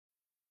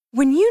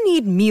When you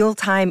need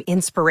mealtime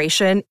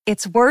inspiration,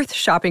 it's worth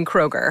shopping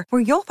Kroger,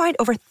 where you'll find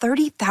over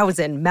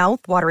 30,000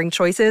 mouth-watering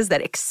choices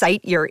that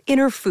excite your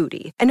inner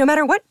foodie. And no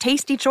matter what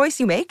tasty choice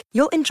you make,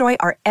 you'll enjoy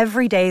our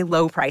everyday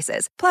low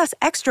prices, plus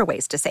extra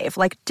ways to save,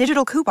 like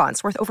digital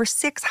coupons worth over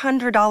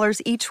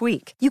 $600 each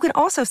week. You can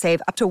also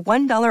save up to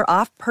 $1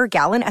 off per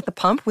gallon at the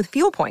pump with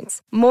fuel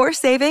points. More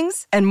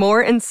savings and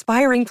more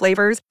inspiring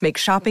flavors make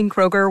shopping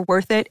Kroger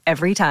worth it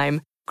every time.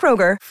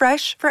 Kroger,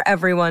 fresh for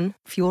everyone.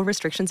 Fuel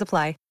restrictions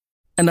apply.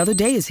 Another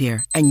day is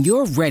here, and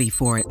you're ready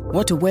for it.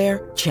 What to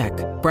wear? Check.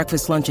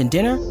 Breakfast, lunch, and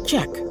dinner?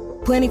 Check.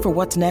 Planning for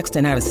what's next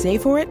and how to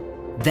save for it?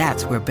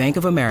 That's where Bank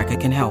of America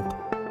can help.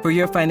 For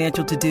your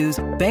financial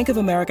to-dos, Bank of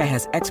America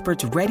has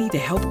experts ready to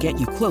help get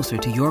you closer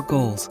to your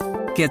goals.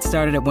 Get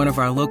started at one of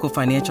our local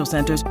financial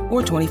centers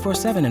or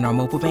 24/7 in our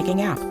mobile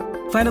banking app.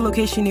 Find a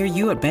location near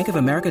you at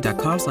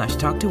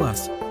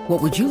bankofamerica.com/talktous.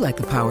 What would you like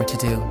the power to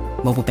do?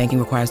 Mobile banking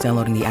requires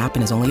downloading the app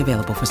and is only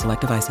available for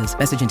select devices.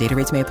 Message and data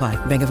rates may apply.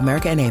 Bank of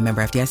America N.A.,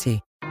 member FDIC.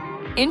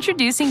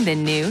 Introducing the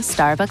new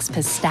Starbucks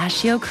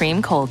Pistachio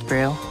Cream Cold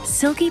Brew.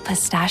 Silky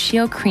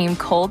pistachio cream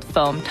cold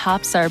foam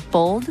tops our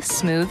bold,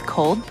 smooth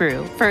cold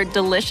brew for a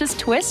delicious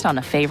twist on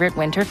a favorite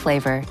winter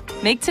flavor.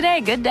 Make today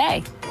a good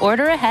day.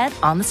 Order ahead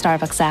on the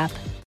Starbucks app.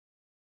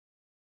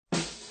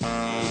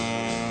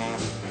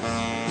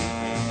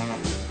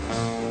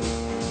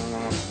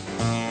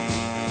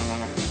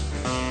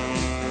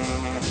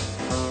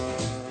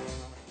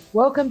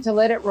 Welcome to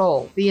Let It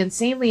Roll, the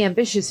insanely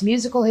ambitious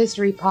musical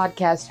history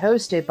podcast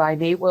hosted by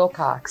Nate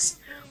Wilcox.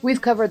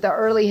 We've covered the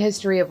early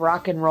history of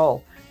rock and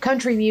roll,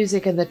 country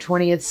music in the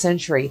 20th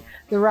century,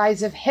 the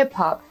rise of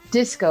hip-hop,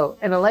 disco,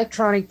 and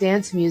electronic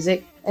dance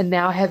music, and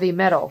now heavy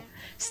metal.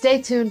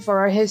 Stay tuned for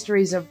our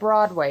histories of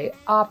Broadway,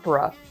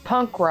 opera,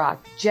 punk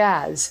rock,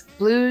 jazz,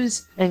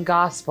 blues, and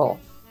gospel.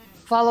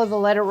 Follow the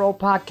Let It Roll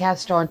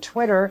podcast on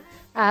Twitter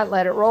at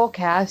Let It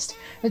Rollcast,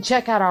 and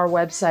check out our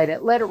website at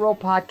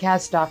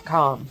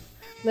letitrollpodcast.com.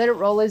 Let It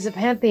Roll is a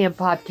Pantheon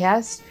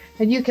podcast,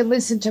 and you can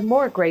listen to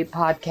more great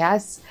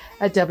podcasts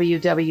at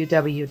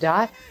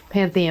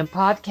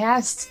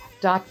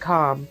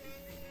www.pantheonpodcasts.com.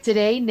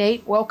 Today,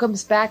 Nate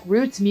welcomes back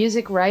roots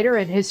music writer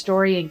and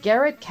historian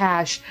Garrett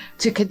Cash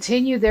to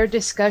continue their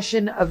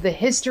discussion of the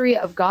history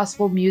of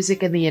gospel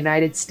music in the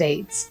United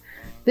States.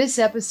 This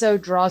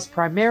episode draws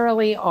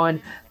primarily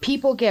on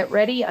People Get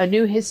Ready, A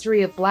New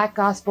History of Black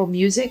Gospel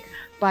Music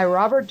by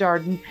Robert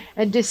Darden,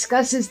 and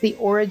discusses the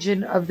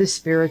origin of the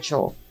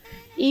spiritual.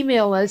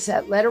 Email us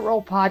at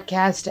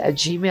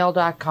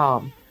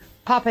letitrollpodcast@gmail.com.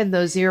 Pop in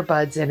those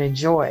earbuds and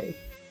enjoy.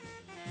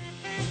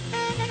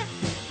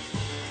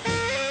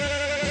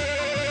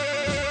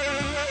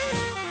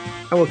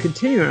 I will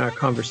continue in our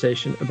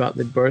conversation about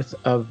the birth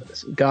of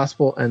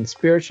gospel and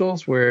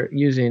spirituals. We're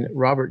using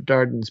Robert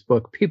Darden's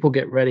book, People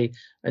Get Ready,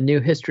 A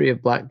New History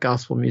of Black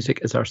Gospel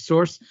Music, as our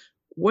source.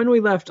 When we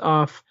left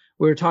off,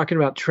 we were talking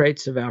about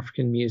traits of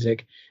African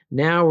music.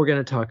 Now we're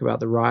going to talk about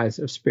the rise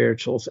of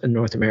spirituals in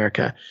North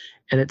America.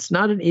 And it's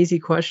not an easy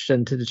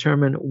question to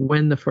determine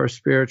when the first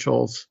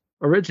spirituals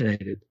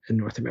originated in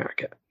North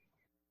America.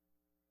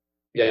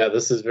 Yeah,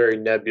 this is very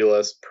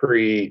nebulous,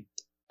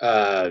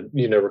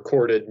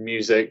 recorded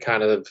music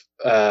kind of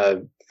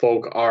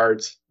folk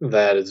art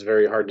that is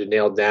very hard to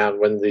nail down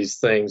when these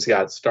things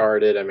got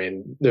started. I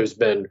mean, there's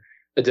been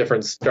a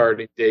different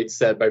starting date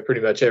set by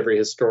pretty much every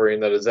historian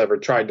that has ever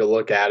tried to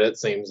look at it,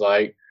 seems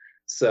like.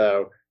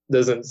 So it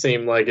doesn't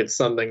seem like it's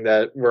something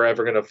that we're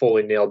ever going to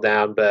fully nail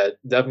down, but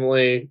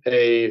definitely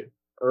a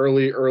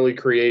early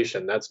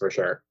creation, that's for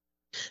sure.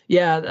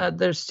 Yeah,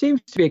 there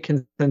seems to be a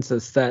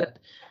consensus that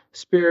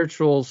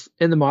spirituals,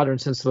 in the modern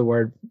sense of the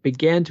word,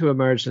 began to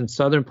emerge in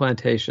southern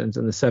plantations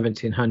in the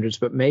 1700s,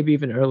 but maybe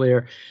even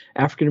earlier.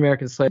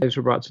 African-American slaves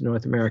were brought to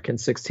North America in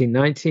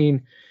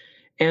 1619.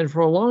 And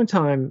for a long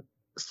time,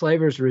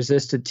 slavers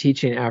resisted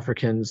teaching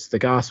Africans the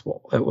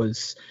gospel. It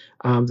was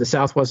the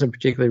South wasn't a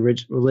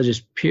particularly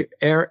religious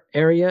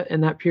area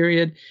in that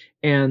period,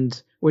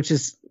 and which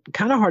is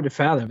kind of hard to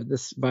fathom. But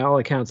this, by all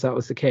accounts, that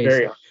was the case.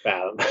 Very hard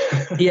to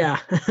fathom. Yeah,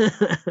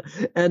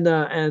 and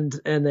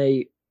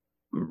they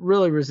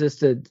really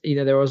resisted.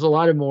 There was a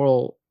lot of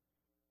moral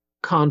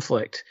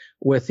conflict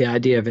with the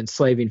idea of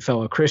enslaving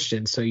fellow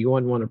Christians. So you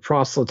wouldn't want to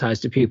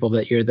proselytize to people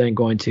that you're then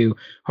going to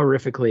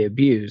horrifically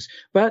abuse.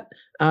 But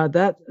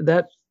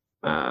that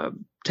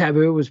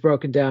taboo was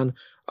broken down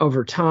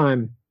over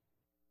time,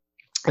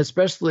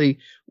 especially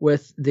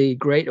with the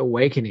Great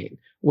Awakening,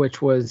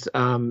 which was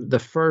the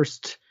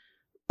first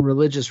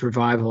religious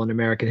revival in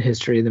American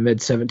history in the mid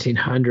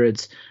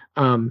 1700s.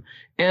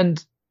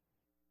 And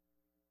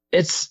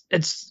it's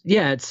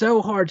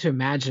so hard to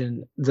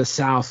imagine the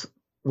South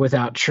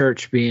without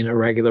church being a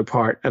regular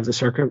part of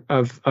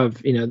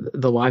the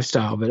the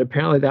lifestyle. But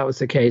apparently that was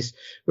the case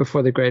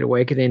before the Great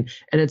Awakening.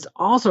 And it's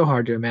also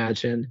hard to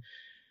imagine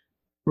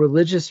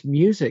religious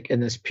music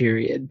in this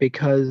period,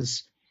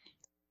 because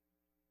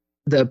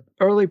the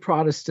early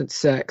Protestant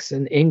sects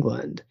in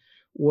England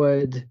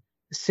would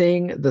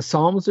sing the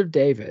Psalms of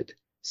David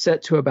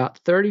set to about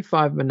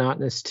 35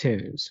 monotonous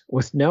tunes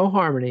with no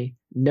harmony,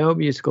 no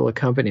musical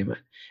accompaniment.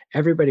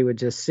 Everybody would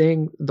just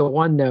sing the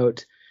one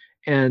note.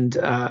 And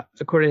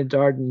according to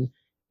Darden,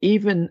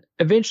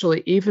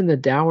 eventually even the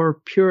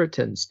dour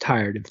Puritans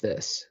tired of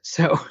this.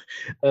 So,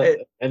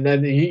 and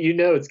then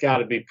it's got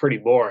to be pretty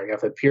boring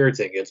if a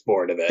Puritan gets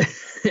bored of it.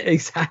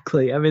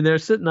 Exactly. I mean, they're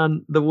sitting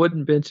on the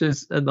wooden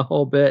benches and the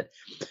whole bit.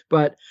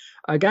 But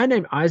a guy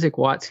named Isaac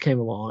Watts came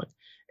along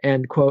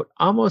and, quote,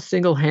 almost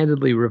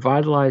single-handedly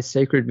revitalized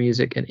sacred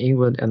music in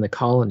England and the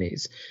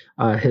colonies.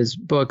 His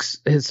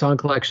song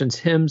collections,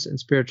 Hymns and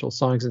Spiritual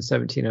Songs in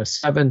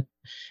 1707,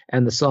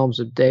 and the Psalms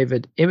of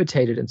David,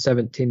 imitated in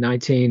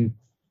 1719,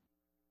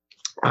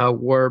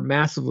 were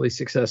massively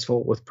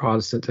successful with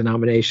Protestant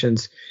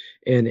denominations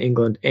in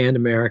England and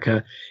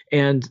America.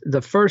 And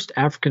the first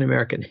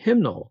African-American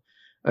hymnal,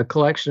 a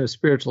collection of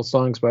spiritual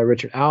songs by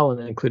Richard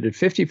Allen, included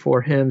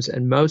 54 hymns,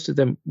 and most of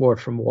them were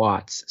from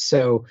Watts.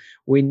 So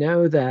we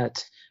know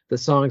that the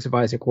songs of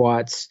Isaac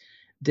Watts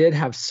did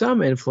have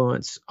some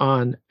influence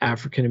on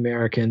African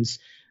Americans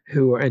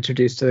who were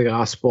introduced to the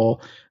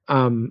gospel.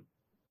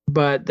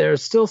 But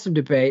there's still some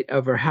debate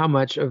over how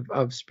much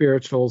of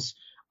spirituals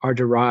are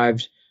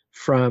derived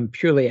from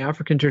purely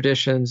African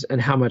traditions and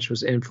how much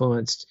was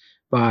influenced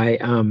by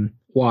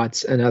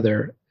Watts and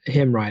other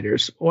hymn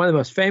writers. One of the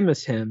most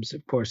famous hymns,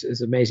 of course,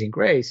 is Amazing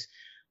Grace,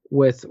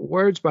 with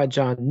words by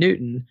John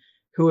Newton,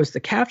 who was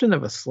the captain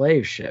of a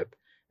slave ship,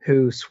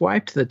 who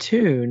swiped the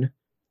tune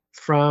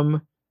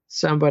from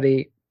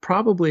somebody,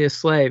 probably a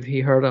slave he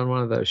heard on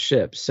one of those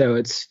ships. So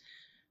it's a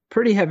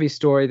pretty heavy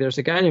story. There's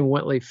a guy named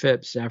Wintley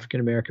Phipps,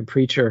 African-American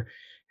preacher,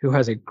 who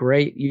has a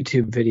great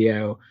YouTube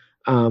video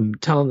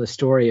telling the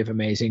story of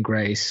Amazing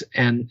Grace.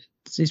 And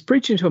he's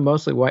preaching to a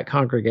mostly white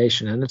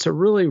congregation, and it's a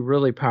really,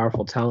 really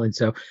powerful telling.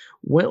 So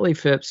Wintley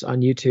Phipps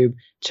on YouTube,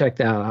 check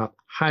that out.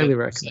 Highly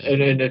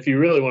recommend. And if you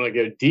really want to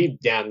go deep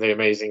down the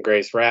Amazing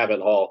Grace rabbit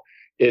hole,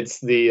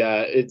 it's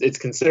it's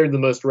considered the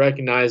most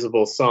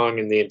recognizable song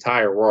in the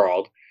entire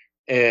world.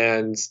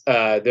 And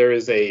there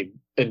is a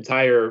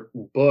entire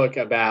book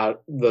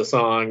about the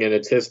song and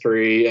its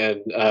history,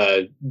 and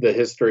the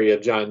history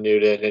of John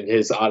Newton and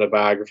his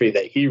autobiography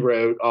that he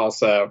wrote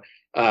also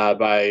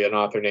by an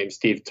author named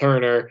Steve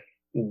Turner.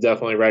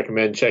 Definitely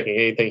recommend checking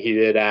anything he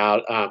did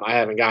out. I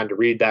haven't gotten to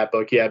read that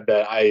book yet,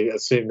 but I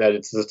assume that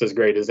it's just as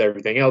great as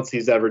everything else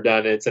he's ever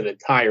done. It's an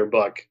entire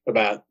book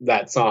about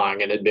that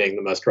song and it being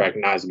the most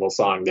recognizable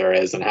song there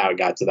is and how it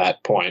got to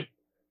that point.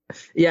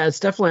 Yeah, it's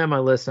definitely on my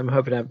list. I'm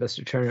hoping to have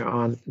Mr. Turner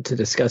on to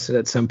discuss it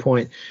at some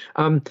point.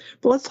 But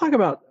let's talk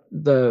about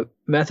the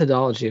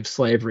methodology of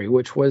slavery,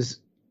 which was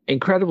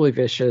incredibly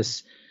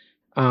vicious.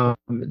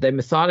 They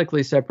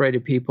methodically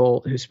separated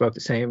people who spoke the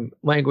same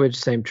language,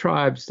 same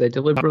tribes. They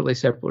deliberately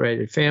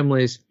separated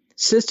families,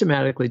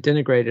 systematically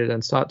denigrated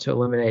and sought to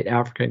eliminate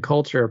African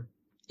culture,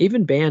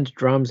 even banned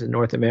drums in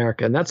North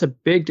America. And that's a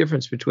big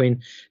difference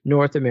between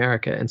North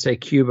America and, say,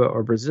 Cuba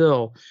or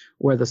Brazil,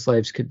 where the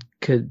slaves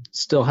could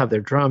still have their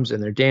drums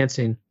and their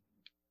dancing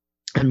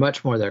and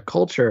much more their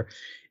culture.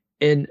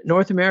 In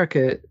North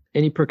America,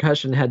 any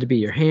percussion had to be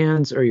your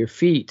hands or your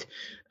feet.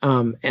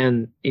 But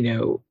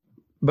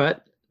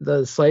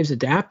the slaves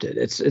adapted.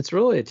 It's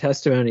really a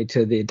testimony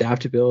to the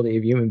adaptability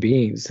of human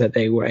beings that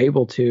they were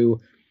able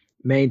to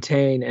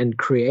maintain and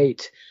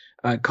create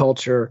a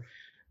culture.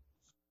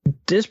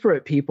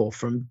 Disparate people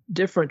from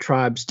different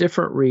tribes,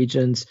 different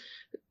regions,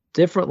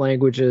 different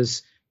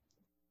languages,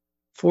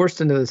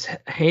 forced into this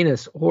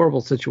heinous,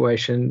 horrible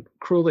situation,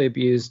 cruelly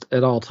abused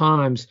at all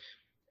times,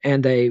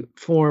 and they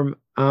form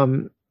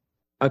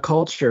a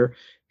culture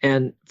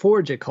and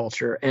forge a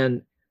culture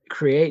and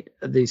create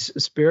these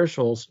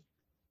spirituals.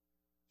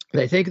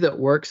 They think that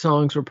work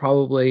songs were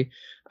probably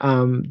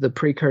the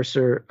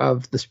precursor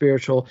of the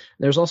spiritual.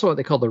 There's also what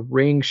they call the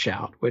ring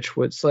shout, which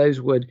slaves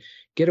would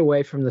get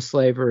away from the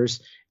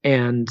slavers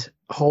and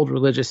hold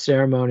religious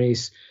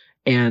ceremonies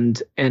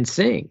and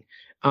sing.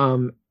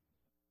 So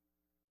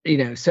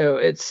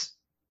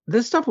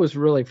this stuff was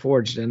really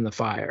forged in the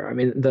fire. I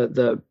mean,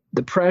 the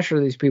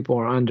pressure these people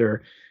are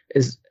under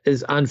is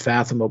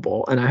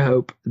unfathomable, and I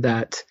hope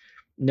that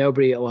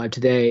nobody alive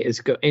today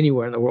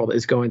anywhere in the world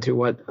is going through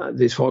what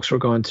these folks were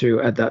going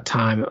through at that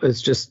time.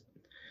 It's just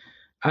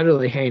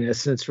utterly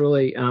heinous. And it's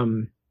really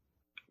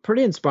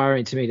pretty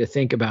inspiring to me to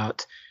think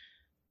about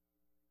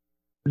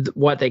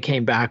what they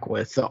came back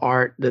with, the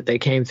art that they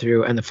came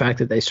through, and the fact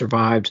that they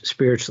survived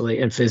spiritually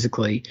and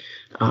physically.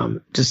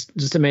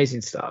 Just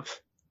amazing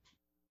stuff.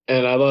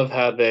 And I love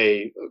how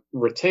they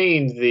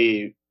retained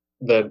the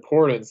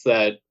importance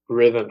that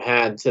rhythm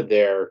had to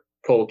their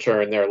culture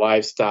and their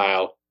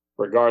lifestyle,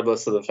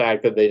 regardless of the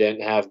fact that they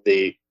didn't have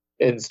the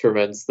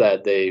instruments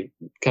that they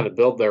kind of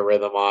built their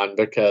rhythm on,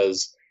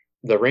 because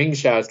the ring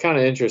shout is kind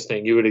of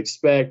interesting. You would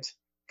expect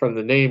from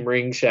the name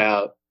ring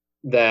shout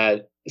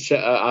that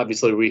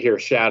obviously we hear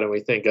shout and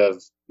we think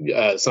of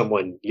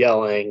someone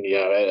yelling,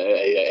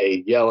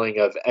 a yelling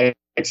of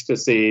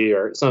ecstasy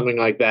or something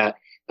like that.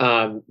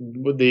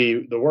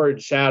 The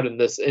word shout in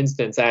this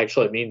instance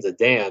actually means a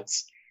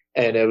dance.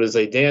 And it was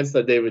a dance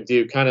that they would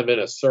do kind of in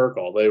a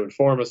circle. They would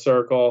form a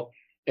circle,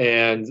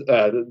 and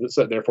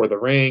so therefore the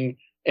ring.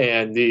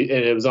 And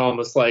it was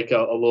almost like a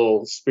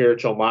little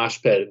spiritual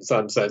mosh pit in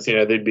some sense.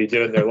 They'd be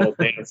doing their little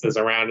dances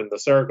around in the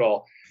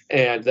circle,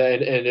 and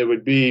it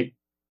would be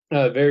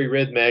very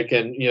rhythmic.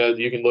 And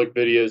you can look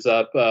videos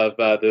up of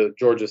the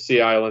Georgia Sea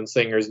Island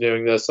singers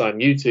doing this on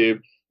YouTube.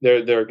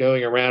 They're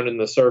going around in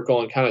the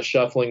circle and kind of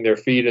shuffling their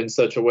feet in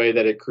such a way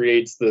that it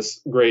creates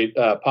this great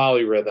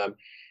polyrhythm.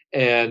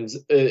 And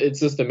it's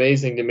just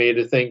amazing to me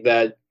to think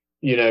that,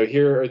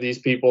 here are these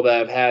people that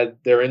have had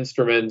their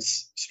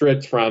instruments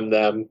stripped from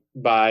them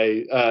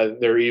by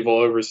their evil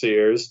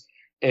overseers.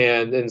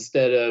 And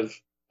instead of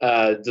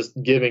just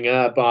giving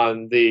up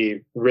on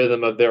the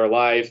rhythm of their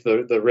life,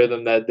 the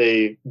rhythm that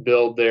they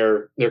build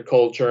their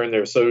culture and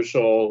their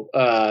social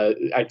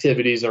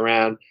activities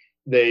around,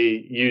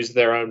 they use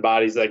their own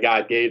bodies that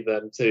God gave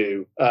them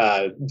to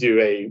do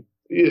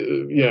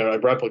a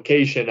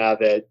replication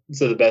of it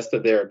to the best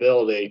of their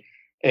ability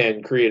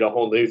and create a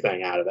whole new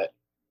thing out of it.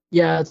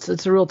 Yeah,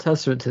 it's a real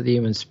testament to the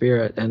human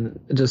spirit and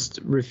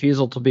just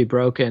refusal to be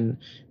broken,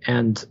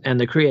 and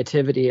the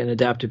creativity and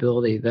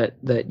adaptability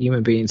that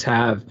human beings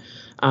have.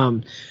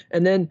 And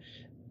then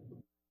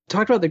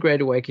talked about the Great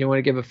Awakening. I want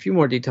to give a few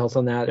more details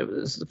on that.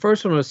 The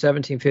first one was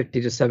 1750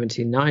 to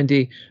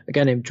 1790. A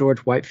guy named George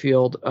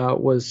Whitefield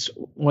was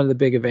one of the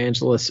big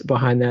evangelists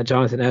behind that.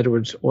 Jonathan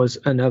Edwards was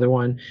another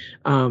one.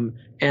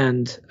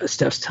 And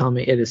Steph's telling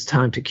me it is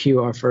time to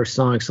cue our first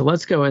song. So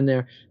let's go in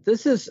there.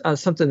 This is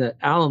something that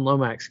Alan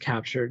Lomax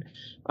captured.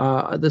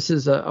 This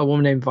is a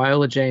woman named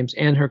Viola James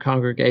and her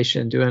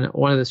congregation doing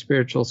one of the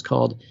spirituals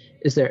called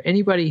 "Is There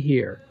Anybody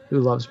Here Who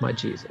Loves My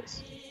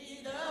Jesus?"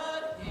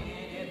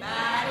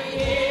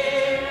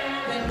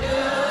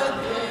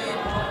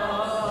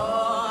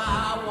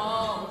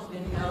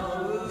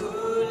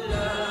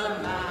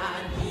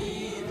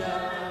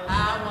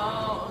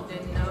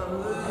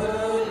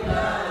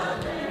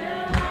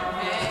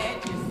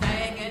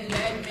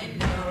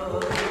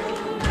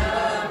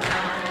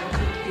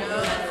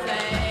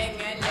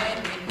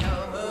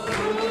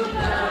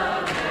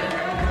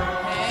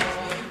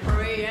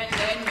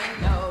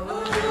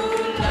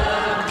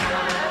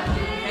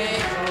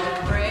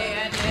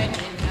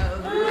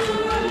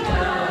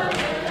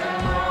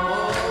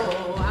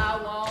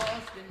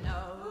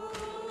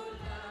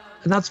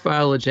 And that's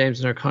Viola James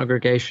and her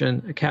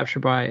congregation, captured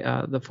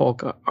by the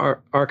folk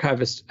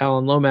archivist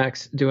Alan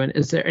Lomax, doing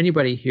 "Is There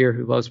Anybody Here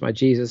Who Loves My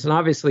Jesus?" And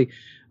obviously,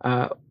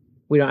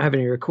 we don't have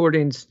any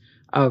recordings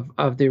of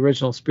the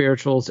original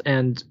spirituals,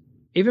 and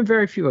even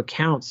very few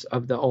accounts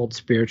of the old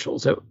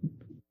spirituals. So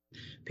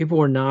people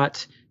were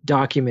not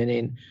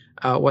documenting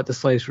what the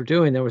slaves were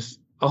doing. There was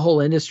a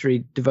whole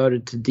industry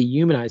devoted to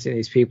dehumanizing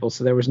these people.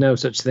 So there was no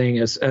such thing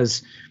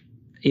as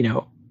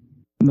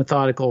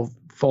methodical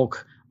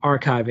folk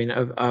archiving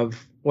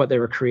of what they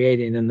were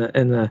creating in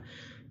the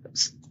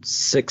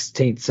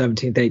 16th,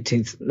 17th,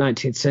 18th,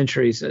 19th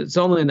centuries. It's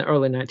only in the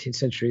early 19th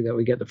century that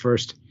we get the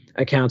first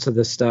accounts of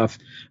this stuff.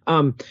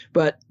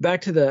 But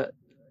back to the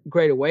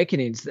Great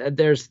Awakenings,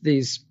 there's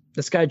this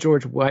guy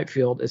George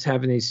Whitefield is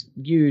having these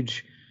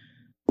huge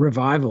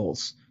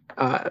revivals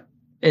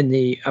in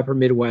the upper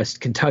Midwest,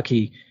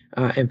 Kentucky,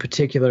 in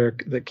particular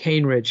the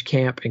Cane Ridge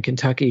Camp in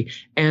Kentucky,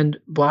 and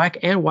black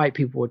and white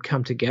people would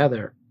come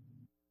together.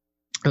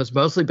 It was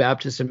mostly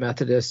Baptists and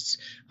Methodists,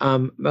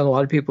 but a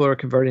lot of people are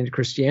converting to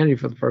Christianity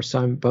for the first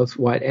time, both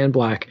white and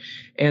black,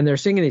 and they're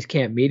singing these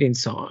camp meeting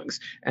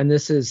songs. And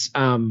this is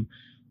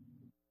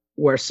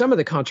where some of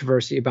the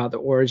controversy about the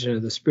origin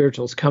of the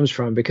spirituals comes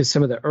from, because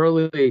some of the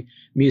early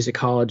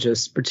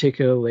musicologists,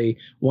 particularly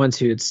ones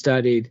who had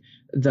studied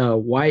the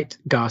white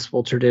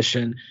gospel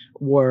tradition,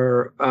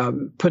 were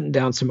putting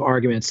down some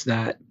arguments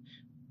that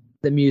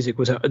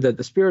the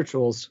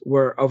spirituals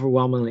were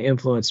overwhelmingly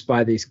influenced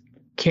by these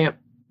camp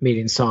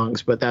meeting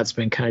songs, but that's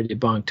been kind of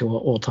debunked, and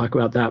we'll talk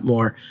about that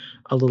more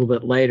a little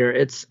bit later.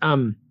 It's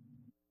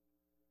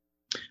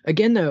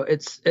again though,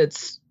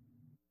 it's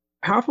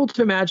powerful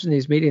to imagine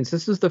these meetings.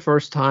 This is the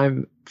first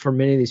time for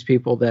many of these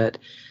people that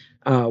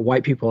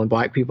white people and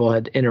black people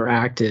had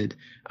interacted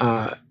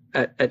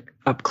at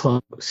up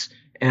close,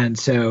 and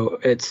so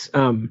it's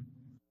an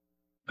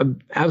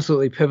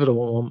absolutely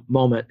pivotal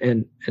moment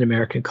in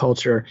American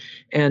culture.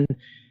 And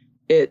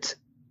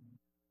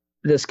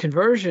this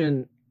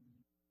conversion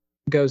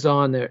goes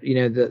on there.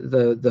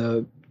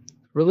 The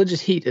religious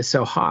heat is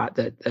so hot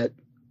that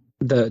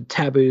the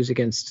taboos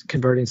against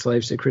converting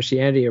slaves to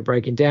Christianity are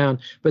breaking down.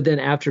 But then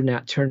after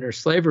Nat Turner's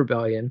slave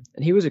rebellion,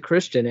 and he was a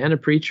Christian and a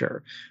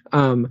preacher,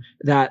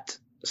 that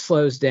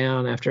slows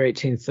down after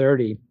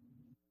 1830.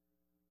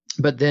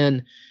 But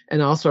then,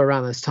 and also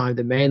around this time,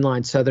 the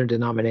mainline Southern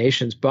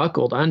denominations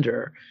buckled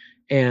under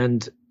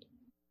and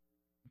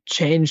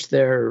changed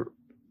their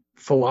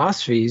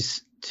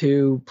philosophies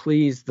to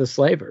please the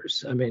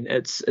slavers. I mean,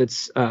 it's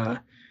a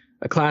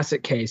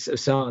classic case of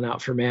selling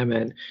out for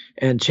mammon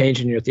and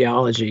changing your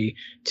theology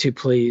to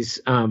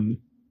please, the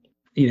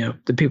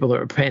people that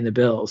were paying the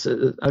bills.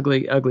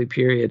 Ugly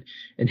period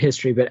in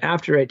history. But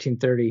after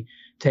 1830,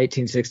 to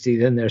 1860.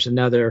 Then there's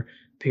another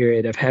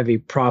period of heavy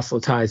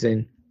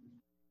proselytizing.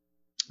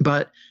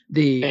 But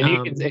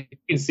you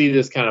can see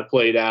this kind of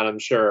played out. I'm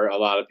sure a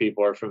lot of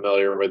people are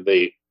familiar with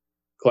the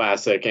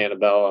classic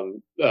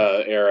antebellum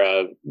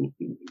era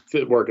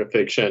work of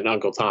fiction,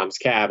 Uncle Tom's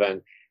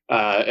Cabin.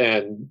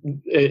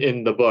 And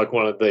in the book,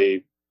 one of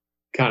the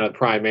kind of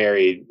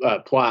primary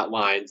plot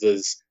lines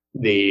is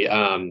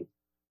the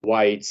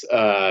white,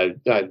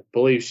 I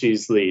believe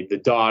she's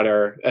the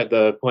daughter at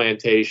the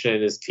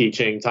plantation, is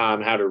teaching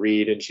Tom how to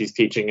read, and she's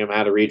teaching him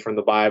how to read from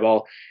the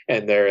Bible.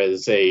 And there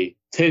is a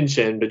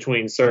tension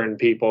between certain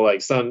people.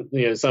 Like some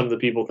of the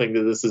people think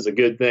that this is a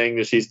good thing,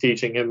 that she's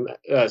teaching him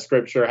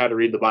scripture, how to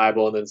read the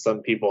Bible. And then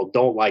some people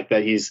don't like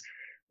that he's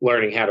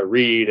learning how to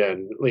read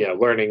and,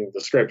 learning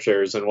the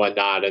scriptures and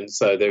whatnot. And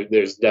so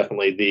there's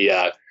definitely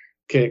the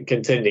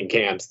contending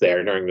camps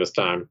there during this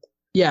time.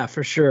 Yeah,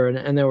 for sure.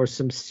 And there were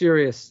some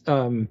serious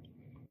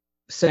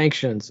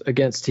sanctions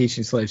against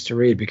teaching slaves to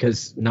read,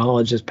 because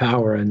knowledge is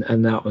power,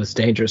 and that was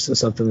dangerous and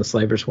something the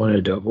slavers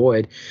wanted to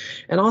avoid.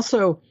 And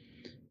also,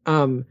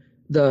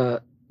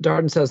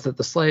 Darden says that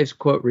the slaves,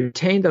 quote,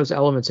 retained those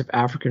elements of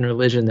African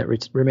religion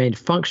that remained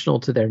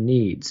functional to their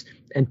needs,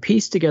 and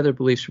pieced together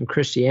beliefs from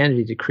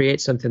Christianity to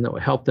create something that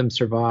would help them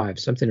survive,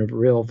 something of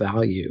real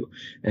value.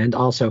 And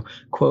also,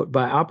 quote,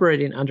 by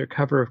operating under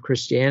cover of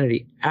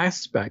Christianity,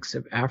 aspects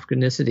of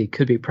Africanicity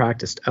could be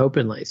practiced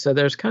openly. So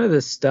there's kind of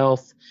this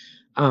stealth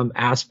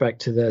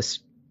aspect to this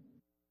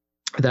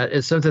that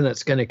is something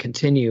that's going to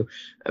continue.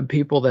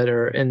 People that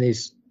are in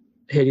these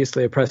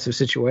hideously oppressive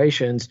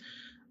situations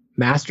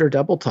master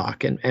double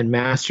talk and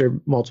master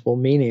multiple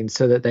meanings,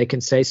 so that they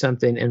can say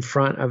something in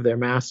front of their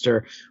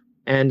master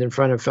and in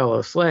front of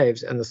fellow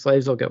slaves, and the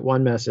slaves will get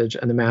one message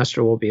and the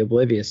master will be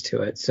oblivious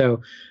to it.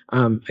 So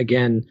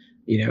again,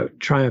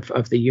 triumph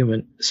of the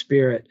human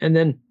spirit. And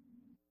then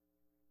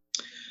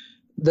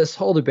this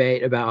whole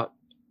debate about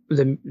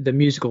the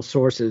musical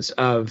sources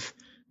of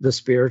the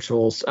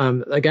spirituals.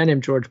 A guy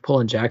named George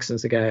Pullen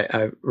Jackson's the guy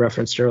I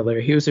referenced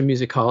earlier. He was a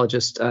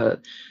musicologist,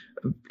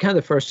 kind of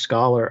the first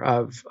scholar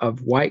of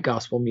white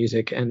gospel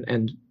music,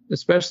 and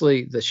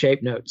especially the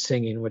shape note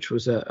singing, which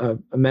was a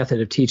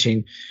method of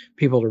teaching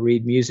people to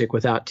read music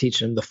without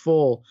teaching them the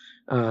full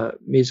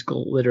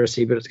musical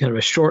literacy, but it's kind of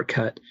a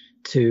shortcut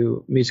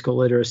to musical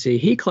literacy.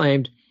 He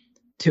claimed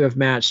to have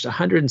matched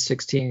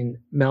 116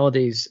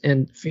 melodies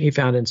he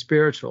found in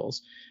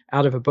spirituals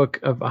out of a book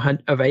of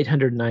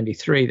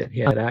 893 that he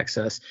had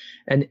access.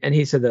 And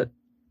he said that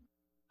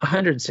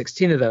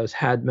 116 of those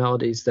had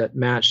melodies that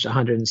matched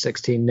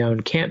 116 known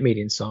camp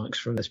meeting songs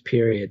from this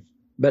period.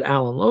 But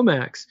Alan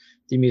Lomax,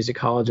 the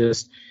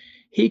musicologist,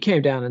 he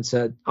came down and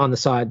said on the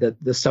side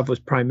that this stuff was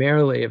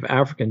primarily of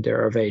African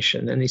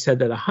derivation. And he said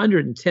that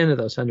 110 of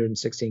those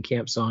 116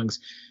 camp songs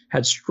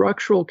had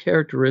structural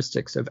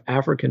characteristics of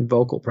African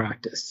vocal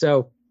practice.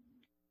 So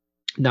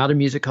not a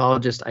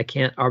musicologist, I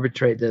can't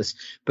arbitrate this,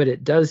 but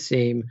it does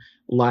seem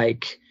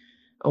like,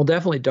 well,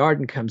 definitely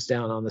Darden comes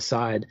down on the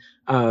side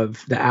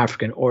of the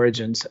African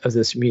origins of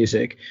this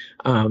music.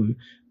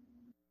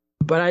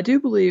 But I do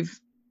believe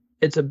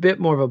it's a bit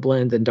more of a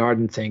blend than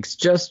Darden thinks,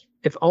 just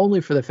if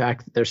only for the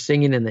fact that they're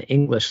singing in the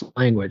English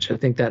language. I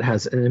think that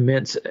has an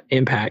immense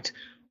impact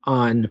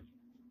on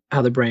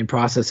how the brain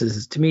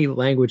processes. To me,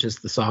 language is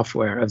the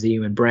software of the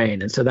human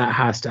brain. And so that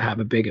has to have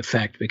a big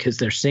effect, because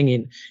they're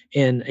singing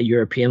in a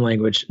European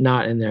language,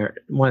 not in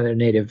one of their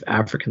native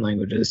African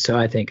languages. So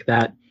I think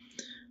that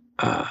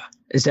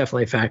is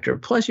definitely a factor.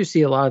 Plus, you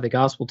see a lot of the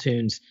gospel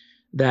tunes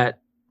that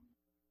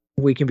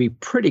we can be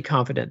pretty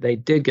confident they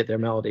did get their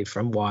melody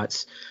from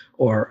Watts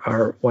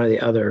or one of the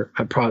other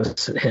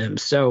Protestant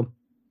hymns. So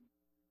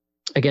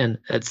again,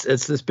 it's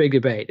this big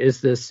debate.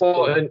 Is this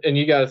and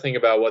you got to think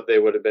about what they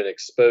would have been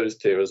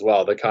exposed to as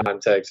well. The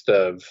context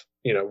of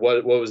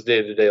what was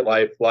day-to-day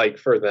life like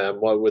for them.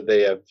 What would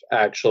they have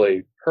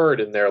actually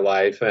heard in their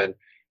life? And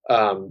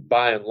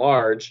by and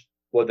large,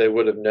 what they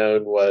would have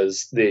known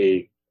was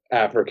the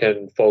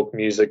African folk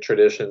music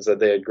traditions that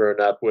they had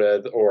grown up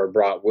with or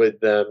brought with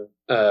them,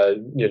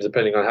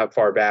 depending on how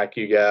far back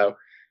you go,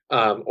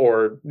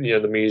 or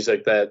the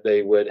music that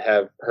they would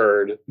have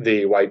heard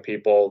the white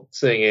people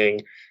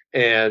singing.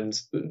 And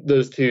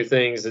those two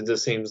things, it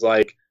just seems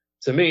like,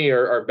 to me,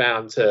 are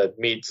bound to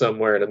meet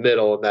somewhere in the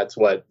middle. And that's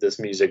what this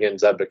music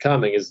ends up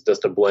becoming, is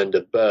just a blend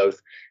of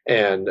both.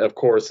 And of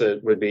course,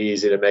 it would be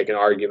easy to make an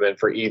argument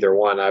for either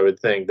one. I would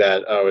think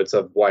that, it's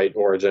of white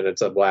origin,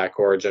 it's of black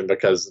origin,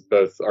 because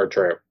both are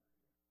true.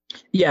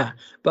 Yeah,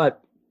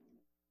 but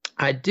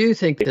I do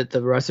think that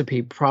the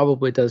recipe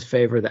probably does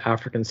favor the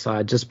African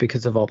side, just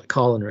because of all the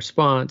call and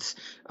response,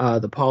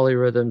 the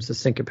polyrhythms, the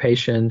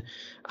syncopation,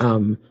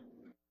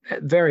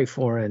 very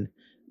foreign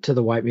to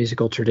the white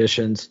musical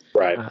traditions,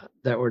 right,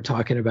 that we're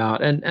talking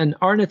about. And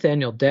R.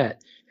 Nathaniel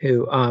Dett,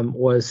 who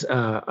was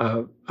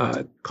a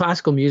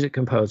classical music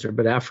composer,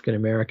 but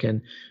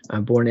African-American,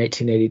 born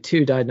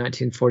 1882, died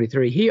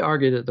 1943. He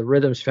argued that the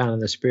rhythms found in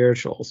the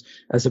spirituals,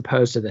 as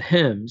opposed to the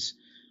hymns,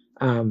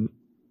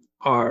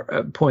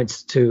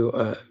 points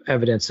to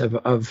evidence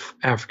of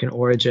African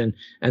origin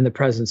and the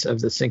presence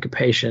of the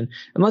syncopation.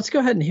 And let's go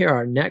ahead and hear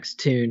our next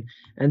tune.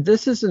 And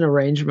this is an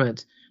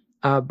arrangement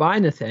by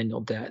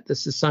Nathaniel Dett.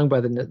 This is sung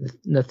by the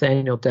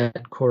Nathaniel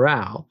Dett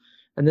Chorale.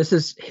 And this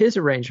is his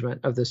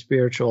arrangement of the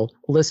spiritual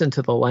Listen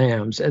to the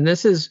Lambs. And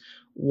this is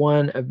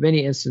one of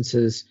many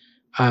instances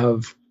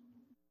of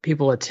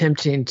people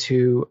attempting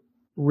to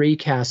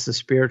recast the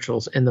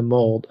spirituals in the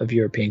mold of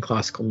European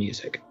classical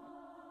music.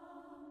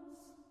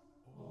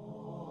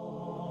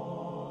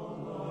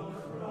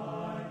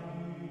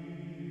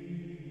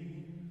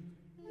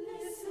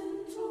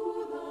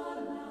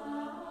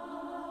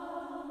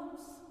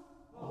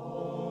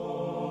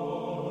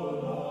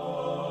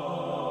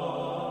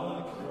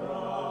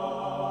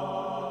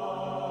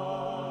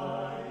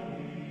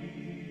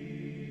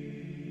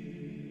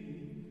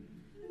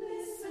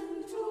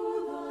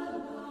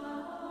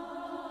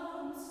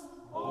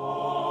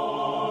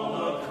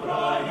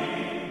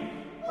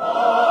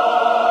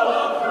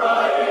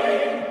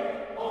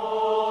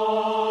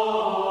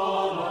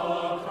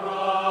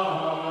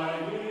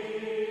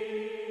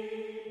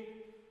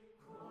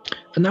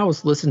 And that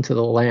was Listen to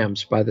the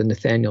Lambs by the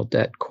Nathaniel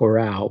Dett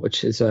Chorale,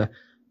 which is a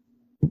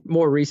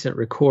more recent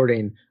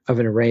recording of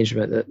an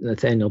arrangement that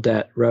Nathaniel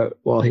Dett wrote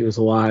while he was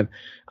alive.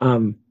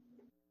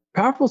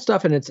 Powerful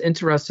stuff, and it's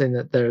interesting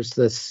that there's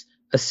this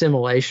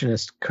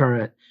assimilationist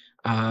current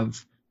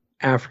of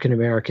African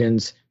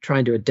Americans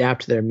trying to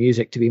adapt their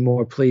music to be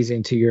more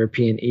pleasing to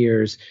European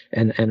ears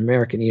and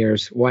American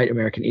ears, white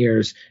American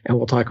ears, and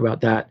we'll talk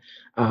about that.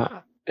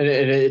 And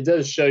it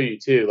does show you,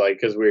 too, like,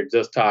 because we were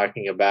just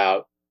talking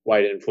about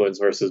white influence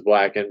versus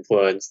black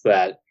influence,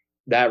 that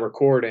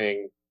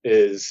recording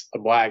is a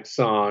black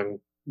song,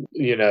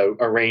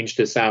 arranged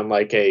to sound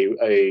like a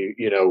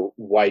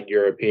white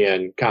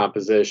European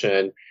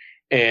composition,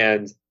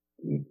 and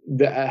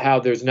how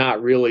there's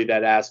not really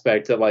that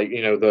aspect of, like,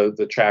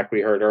 the track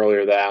we heard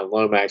earlier that Alan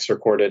Lomax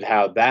recorded,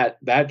 how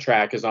that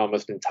track is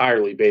almost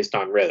entirely based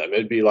on rhythm.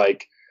 It'd be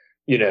like,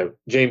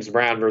 James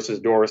Brown versus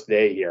Doris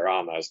Day here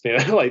almost,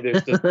 like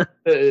there's just,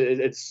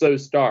 it's so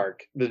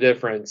stark, the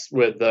difference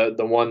with the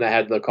one that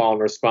had the call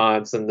and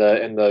response and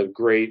the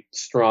great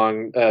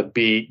strong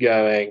beat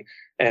going,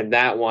 and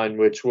that one,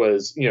 which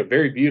was,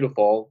 very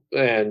beautiful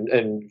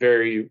and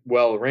very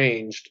well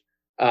arranged.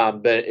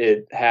 But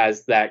it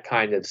has that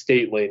kind of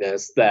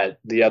stateliness that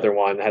the other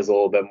one has a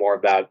little bit more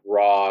of that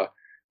raw,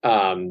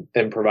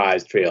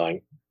 improvised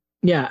feeling.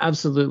 Yeah,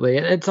 absolutely.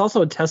 And it's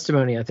also a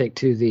testimony, I think,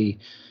 to the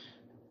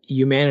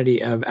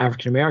humanity of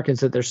African Americans,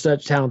 that they're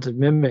such talented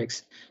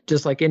mimics,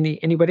 just like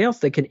anybody else.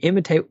 They can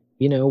imitate,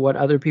 what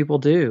other people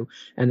do,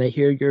 and they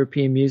hear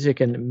European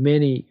music, and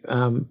many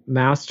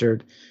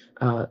mastered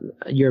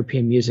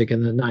European music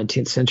in the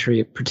 19th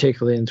century,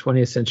 particularly in the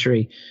 20th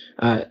century,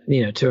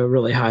 to a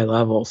really high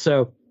level.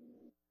 So,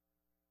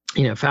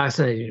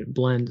 fascinating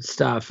blend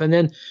stuff. And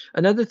then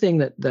another thing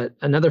that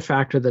another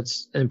factor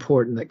that's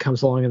important that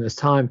comes along in this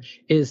time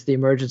is the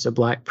emergence of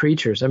black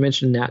preachers. I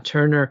mentioned Nat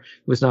Turner,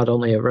 who was not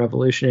only a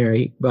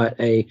revolutionary, but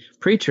a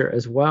preacher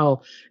as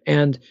well.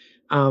 And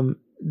from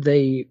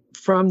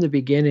the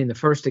beginning, the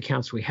first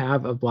accounts we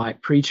have of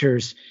black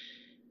preachers,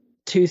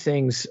 two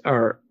things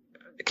are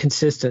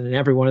consistent in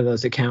every one of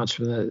those accounts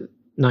from the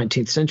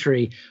 19th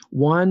century.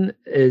 One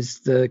is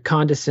the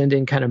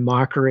condescending kind of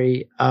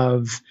mockery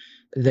of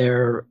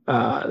their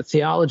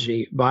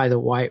theology by the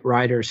white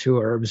writers who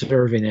are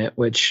observing it,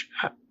 which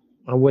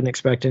I wouldn't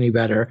expect any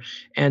better.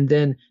 And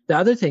then the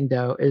other thing,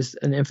 though, is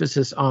an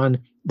emphasis on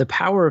the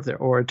power of their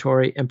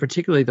oratory, and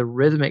particularly the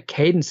rhythmic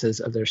cadences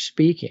of their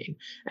speaking.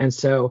 And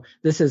so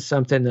this is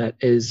something that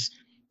is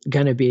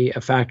going to be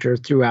a factor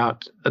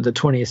throughout the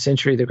 20th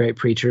century. The great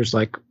preachers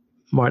like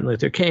Martin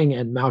Luther King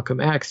and Malcolm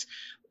X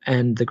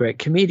and the great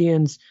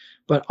comedians,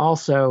 but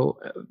also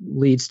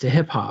leads to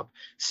hip hop.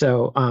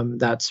 So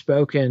that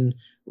spoken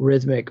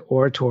rhythmic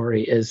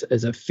oratory is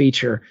a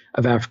feature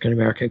of African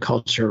American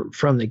culture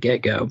from the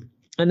get-go.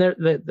 And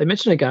they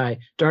mention a guy,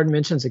 Darden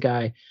mentions a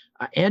guy,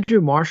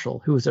 Andrew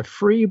Marshall, who was a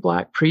free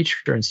black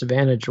preacher in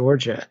Savannah,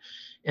 Georgia,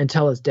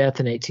 until his death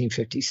in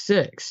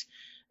 1856,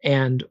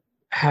 and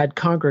had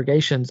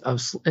congregations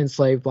of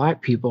enslaved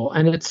black people.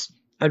 And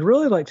I'd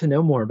really like to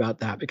know more about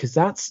that, because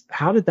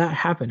how did that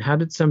happen? How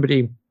did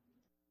somebody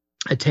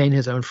attain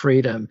his own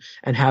freedom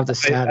and have the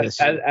status?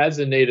 As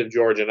a native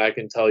Georgian, I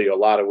can tell you a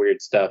lot of weird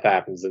stuff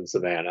happens in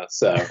Savannah.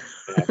 So,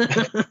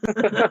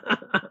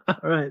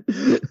 right,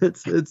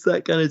 it's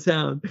that kind of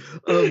town.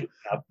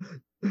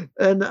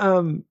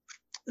 And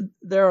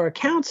there are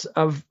accounts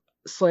of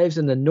slaves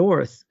in the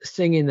North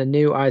singing the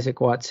new Isaac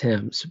Watts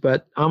hymns,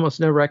 but almost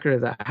no record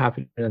of that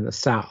happened in the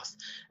South.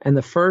 And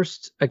the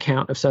first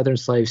account of Southern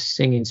slaves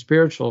singing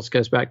spirituals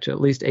goes back to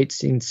at least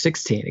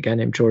 1816. A guy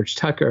named George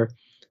Tucker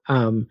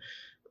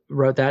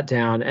wrote that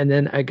down. And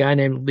then a guy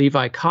named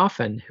Levi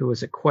Coffin, who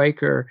was a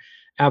Quaker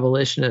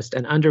abolitionist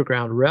and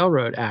Underground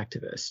Railroad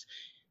activist,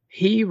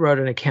 he wrote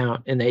an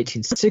account in the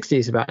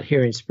 1860s about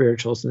hearing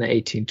spirituals in the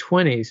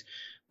 1820s.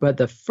 But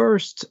the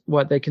first,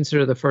 what they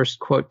consider the first,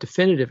 quote,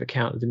 definitive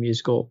account of the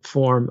musical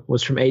form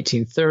was from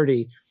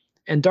 1830.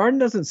 And Darden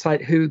doesn't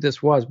cite who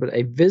this was, but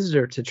a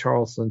visitor to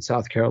Charleston,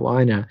 South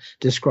Carolina,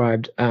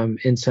 described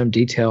in some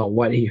detail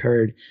what he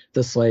heard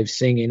the slaves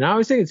singing. And I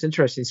always think it's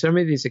interesting. So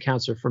many of these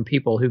accounts are from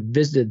people who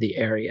visited the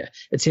area.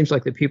 It seems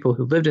like the people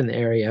who lived in the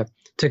area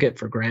took it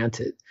for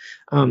granted,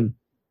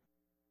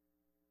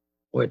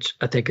 which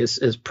I think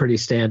is pretty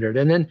standard.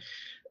 And then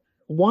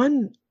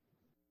one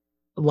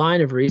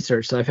line of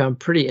research that I found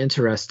pretty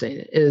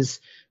interesting is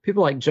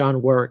people like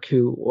John Work,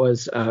 who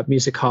was a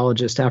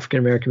musicologist,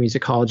 African-American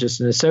musicologist,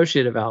 and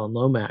associate of Alan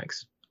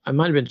Lomax. It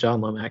might have been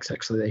John Lomax,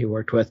 actually, that he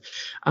worked with.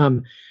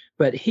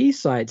 But he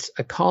cites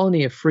a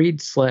colony of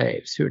freed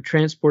slaves who were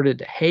transported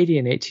to Haiti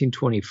in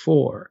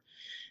 1824.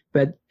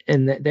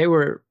 And they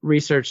were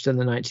researched in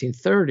the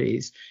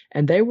 1930s,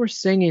 and they were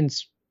singing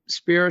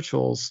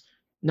spirituals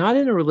not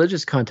in a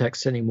religious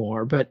context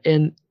anymore, but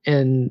in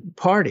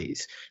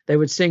parties. They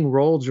would sing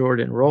Roll,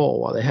 Jordan, Roll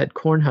while they had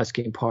corn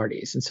husking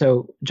parties. And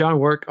so John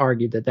Work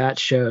argued that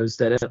shows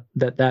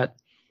that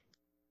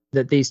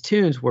these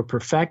tunes were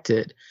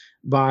perfected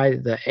by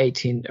the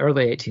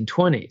early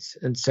 1820s.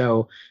 And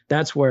so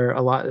that's where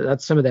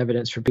that's some of the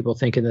evidence for people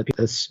thinking that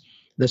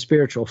the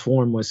spiritual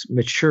form was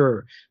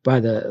mature by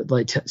the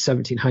late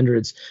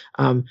 1700s.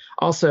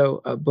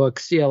 Also, a book,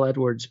 C.L.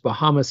 Edwards'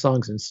 Bahama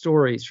Songs and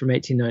Stories from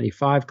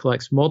 1895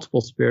 collects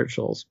multiple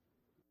spirituals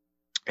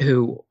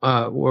who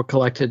were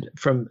collected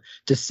from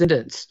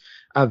descendants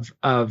of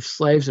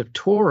slaves of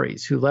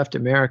Tories who left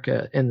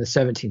America in the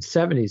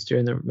 1770s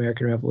during the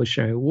American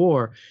Revolutionary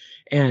War.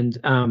 And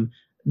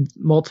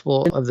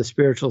multiple of the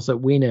spirituals that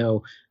we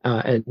know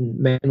in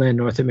mainland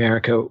North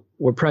America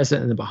were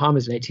present in the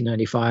Bahamas in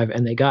 1895,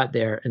 and they got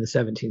there in the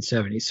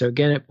 1770s. So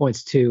again, it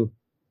points to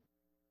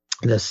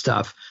this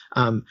stuff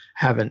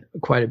having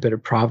quite a bit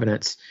of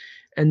provenance.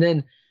 And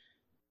then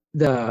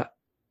the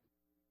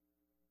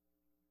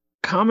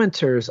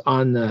commenters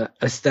on the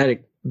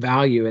aesthetic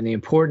value and the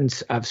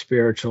importance of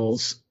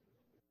spirituals,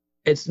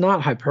 it's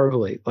not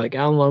hyperbole. Like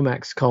Alan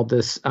Lomax called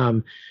this,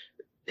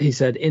 he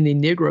said, in the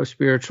Negro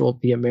spiritual,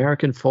 the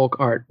American folk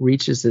art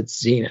reaches its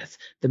zenith,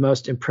 the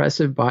most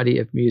impressive body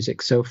of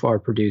music so far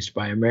produced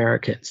by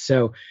Americans.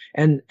 So,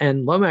 and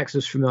Lomax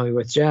was familiar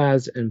with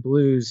jazz and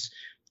blues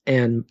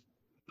and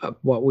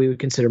what we would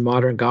consider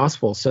modern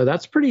gospel. So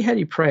that's pretty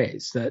heady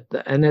praise.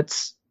 And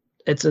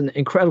it's an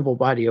incredible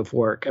body of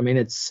work. I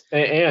mean,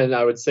 and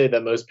I would say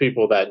that most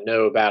people that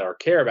know about or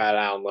care about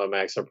Alan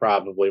Lomax are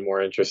probably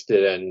more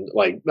interested in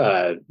like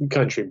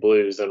country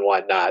blues and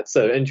whatnot.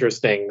 So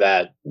interesting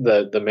that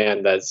the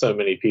man that so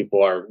many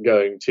people are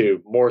going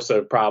to more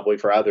so probably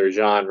for other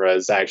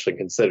genres actually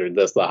considered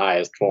this the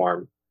highest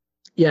form.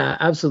 Yeah,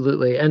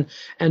 absolutely.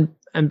 And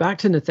back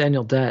to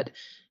Nathaniel Dett,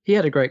 he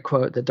had a great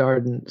quote that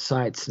Darden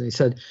cites, and he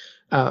said,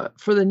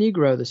 for the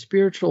Negro, the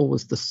spiritual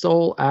was the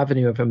sole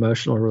avenue of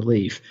emotional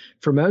relief.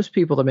 For most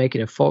people, the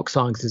making of folk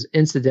songs is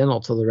incidental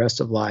to the rest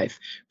of life.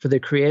 For the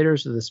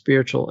creators of the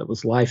spiritual, it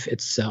was life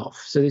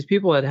itself. So these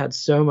people had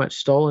so much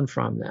stolen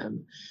from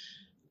them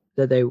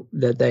that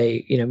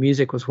they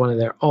music was one of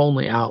their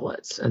only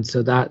outlets. And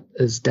so that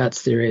is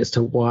Dett's theory as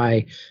to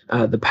why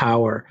the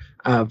power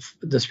of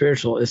the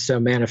spiritual is so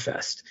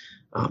manifest.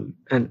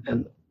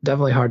 And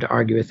definitely hard to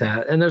argue with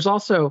that. And there's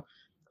also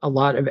a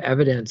lot of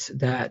evidence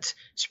that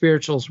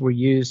spirituals were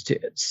used to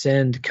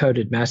send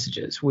coded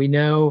messages. We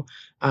know,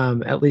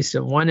 at least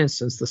in one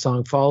instance, the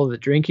song Follow the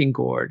Drinking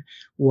Gourd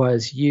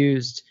was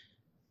used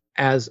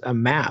as a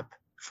map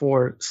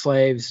for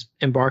slaves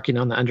embarking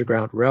on the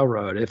Underground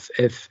Railroad.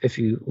 If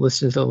you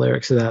listen to the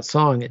lyrics of that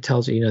song, it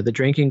tells you, the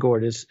drinking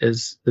gourd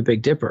is the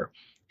Big Dipper,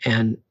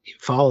 and you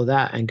follow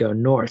that and go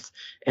north.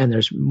 And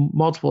there's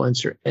multiple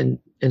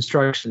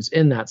instructions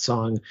in that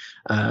song,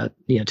 telling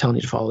you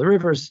to follow the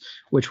rivers,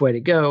 which way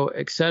to go,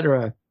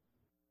 etc.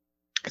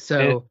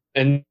 So,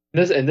 and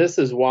this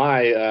is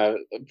why,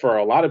 for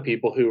a lot of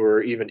people who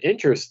were even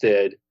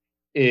interested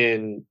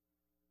in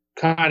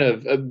kind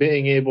of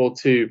being able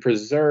to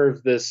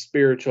preserve this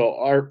spiritual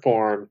art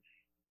form,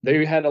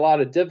 they had a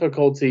lot of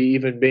difficulty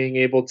even being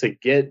able to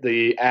get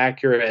the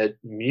accurate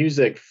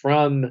music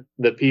from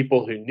the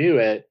people who knew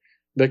it,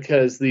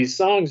 because these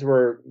songs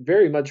were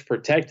very much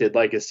protected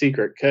like a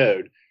secret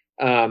code.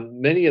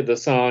 Many of the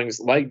songs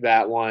like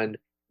that one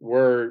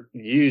were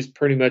used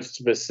pretty much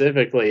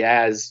specifically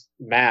as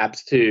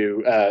maps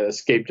to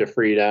escape to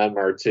freedom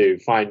or to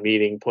find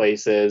meeting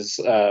places,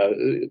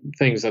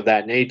 things of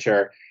that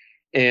nature.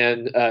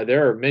 And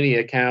there are many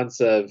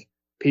accounts of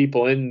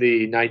people in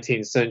the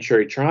 19th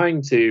century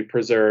trying to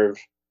preserve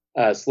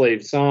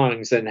slave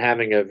songs and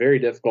having a very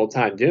difficult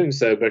time doing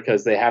so,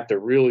 because they have to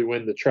really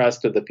win the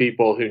trust of the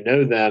people who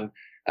know them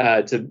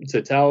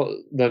to tell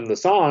them the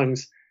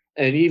songs.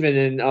 And even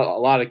in a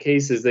lot of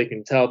cases, they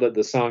can tell that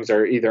the songs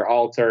are either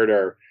altered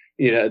or,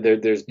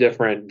 there's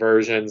different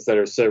versions that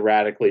are so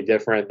radically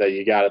different that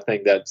you got to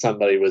think that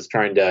somebody was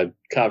trying to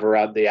cover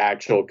up the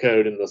actual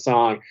code in the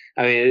song.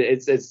 I mean,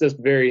 it's just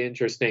very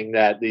interesting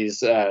that these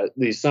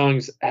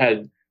songs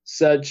had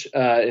such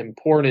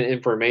important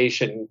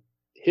information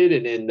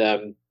hidden in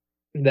them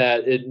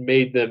that it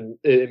made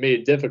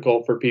it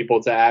difficult for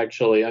people to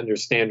actually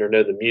understand or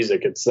know the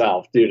music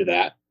itself due to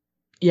that.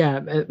 Yeah,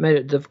 it made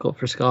it difficult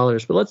for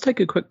scholars. But let's take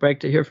a quick break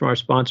to hear from our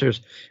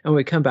sponsors. And when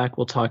we come back,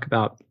 we'll talk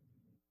about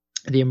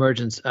the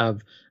emergence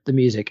of the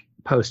music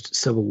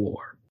post-Civil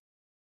War.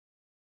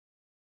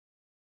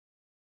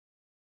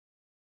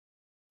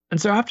 And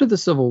so after the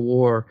Civil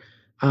War,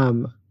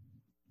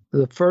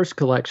 the first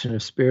collection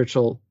of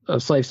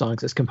slave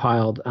songs is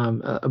compiled.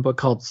 A book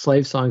called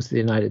Slave Songs of the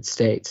United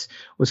States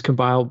was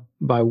compiled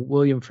by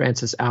William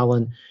Francis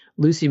Allen,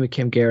 Lucy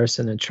McKim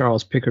Garrison, and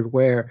Charles Pickard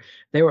Ware.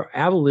 They were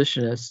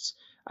abolitionists.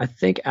 I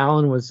think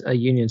Allen was a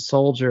Union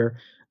soldier,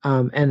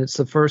 and it's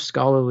the first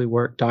scholarly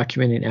work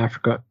documenting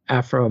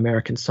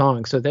Afro-American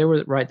songs. So they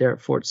were right there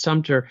at Fort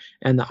Sumter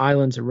and the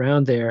islands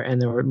around there,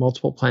 and there were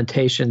multiple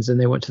plantations, and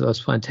they went to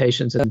those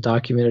plantations and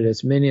documented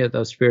as many of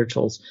those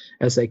spirituals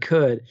as they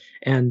could.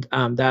 And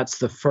that's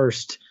the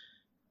first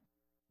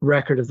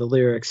record of the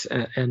lyrics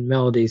and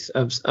melodies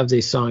of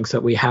these songs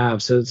that we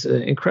have. So it's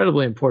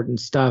incredibly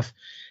important stuff.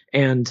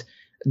 And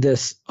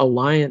this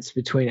alliance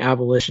between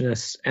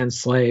abolitionists and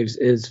slaves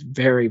is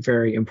very,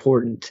 very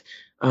important.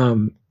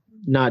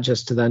 Not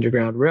just to the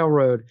Underground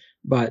Railroad,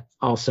 but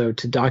also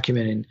to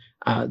documenting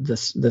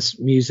this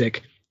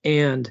music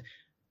and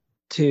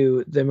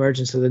to the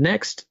emergence of the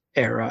next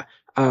era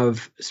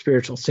of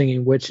spiritual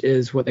singing, which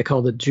is what they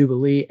call the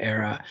Jubilee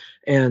era.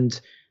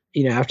 And,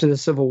 after the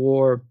Civil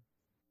War,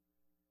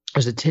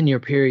 there's a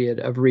 10-year period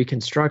of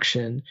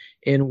Reconstruction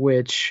in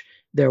which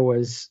there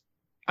was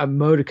a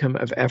modicum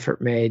of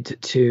effort made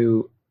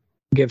to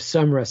give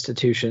some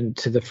restitution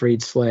to the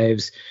freed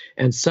slaves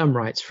and some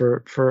rights.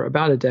 For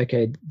about a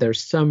decade,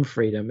 there's some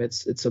freedom.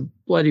 It's a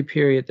bloody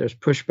period. There's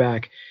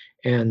pushback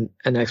and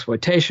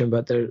exploitation,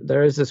 but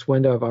there is this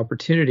window of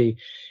opportunity.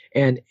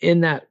 And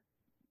in that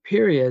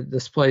period,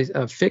 this place,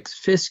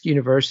 Fisk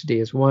University,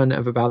 is one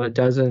of about a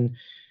dozen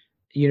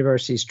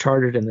universities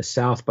chartered in the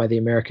South by the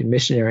American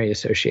Missionary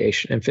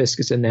Association, and Fisk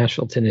is in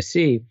Nashville,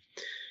 Tennessee.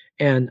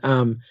 And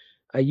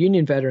a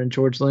Union veteran,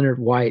 George Leonard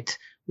White,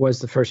 was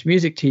the first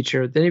music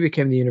teacher. Then he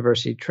became the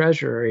university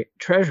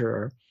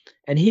treasurer.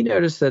 And he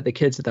noticed that the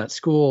kids at that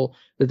school,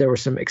 that there were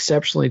some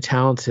exceptionally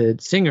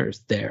talented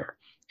singers there.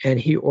 And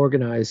he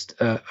organized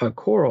a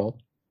choral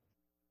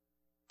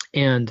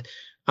and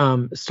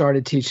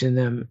started teaching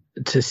them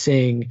to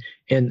sing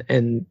in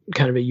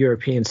kind of a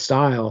European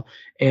style.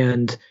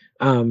 And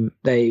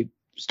they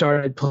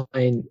started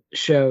playing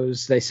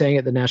shows. They sang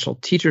at the National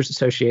Teachers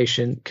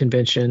Association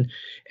convention.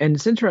 And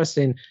it's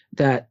interesting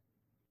that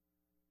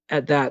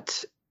at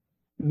that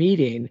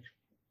meeting,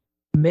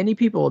 many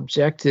people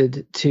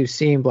objected to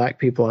seeing Black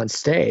people on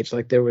stage.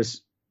 Like, there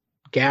was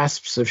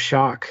gasps of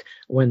shock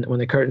when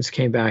the curtains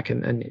came back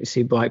and you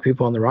see Black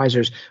people on the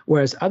risers,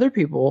 whereas other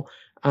people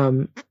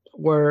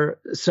were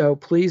so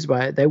pleased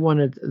by it. They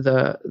wanted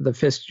the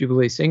Fisk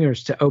Jubilee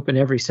Singers to open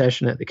every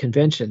session at the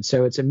convention.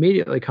 So it's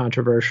immediately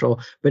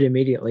controversial, but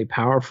immediately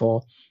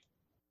powerful.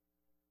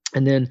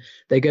 And then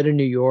they go to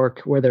New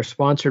York, where they're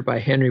sponsored by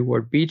Henry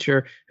Ward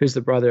Beecher, who's the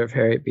brother of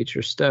Harriet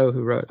Beecher Stowe,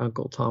 who wrote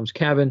Uncle Tom's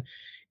Cabin.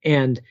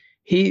 And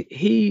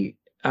he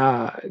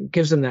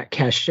gives them that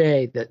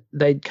cachet that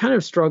they kind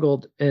of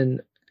struggled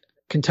in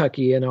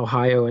Kentucky and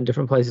Ohio and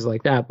different places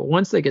like that. But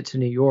once they get to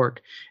New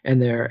York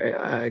and they're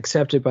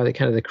accepted by the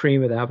kind of the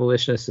cream of the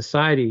abolitionist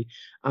society,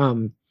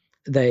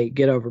 they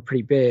get over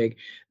pretty big.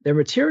 Their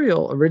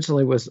material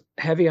originally was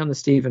heavy on the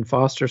Stephen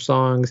Foster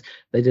songs.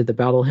 They did the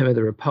Battle Hymn of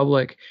the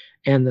Republic,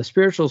 and the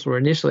spirituals were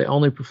initially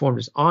only performed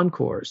as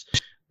encores,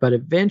 but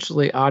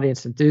eventually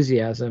audience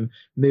enthusiasm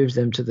moves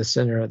them to the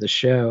center of the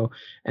show,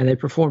 and they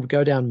performed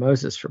Go Down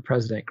Moses for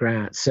President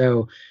Grant.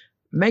 So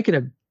making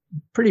a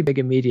pretty big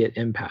immediate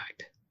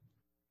impact.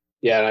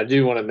 Yeah, and I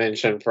do want to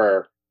mention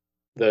for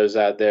those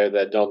out there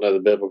that don't know the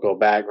biblical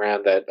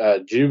background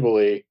that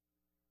Jubilee,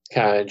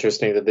 kind of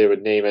interesting that they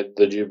would name it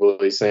the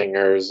Jubilee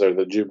Singers or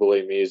the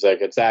Jubilee music.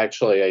 It's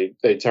actually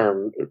a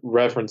term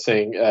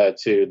referencing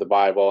to the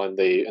Bible and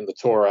the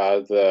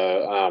Torah,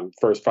 the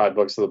first 5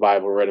 books of the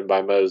Bible written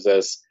by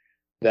Moses,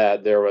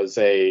 that there was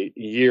a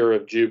year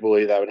of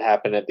Jubilee that would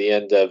happen at the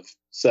end of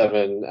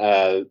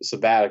 7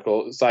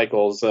 sabbatical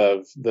cycles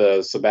of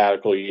the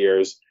sabbatical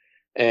years.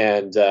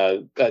 And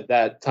at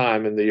that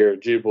time in the year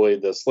of Jubilee,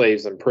 the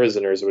slaves and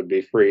prisoners would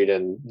be freed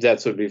and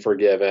debts would be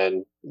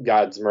forgiven.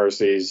 God's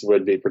mercies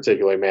would be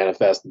particularly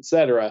manifest,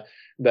 etc.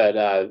 But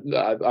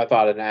I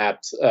thought an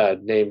apt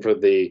name for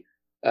the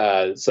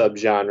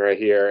subgenre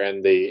here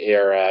and the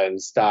era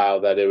and style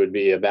that it would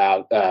be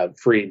about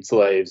freed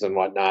slaves and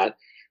whatnot.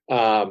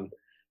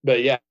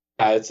 But yeah,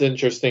 it's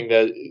interesting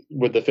that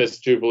with the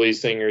Fisk Jubilee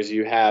Singers,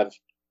 you have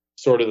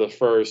sort of the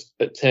first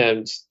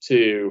attempt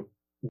to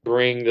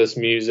bring this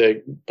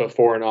music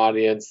before an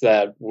audience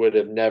that would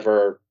have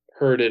never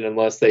heard it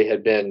unless they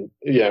had been,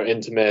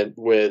 intimate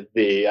with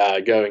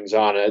the goings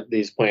on at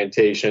these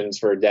plantations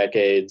for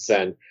decades.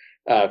 And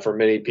for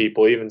many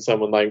people, even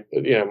someone like,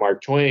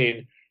 Mark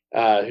Twain,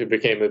 who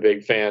became a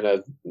big fan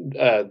of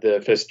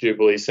the Fisk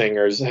Jubilee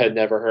Singers, had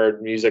never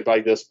heard music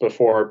like this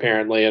before,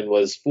 apparently, and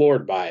was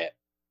floored by it.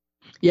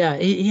 Yeah,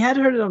 he had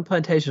heard it on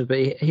plantations, but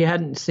he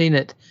hadn't seen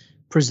it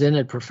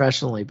presented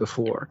professionally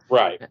before.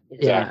 Right.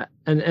 Exactly. Yeah,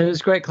 and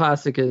his great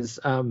classic is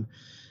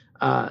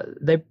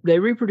they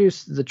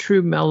reproduced the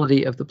true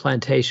melody of the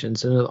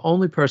plantations, and they're the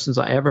only persons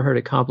I ever heard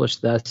accomplish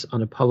that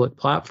on a public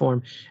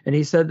platform. And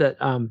he said that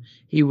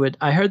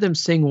I heard them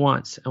sing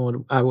once,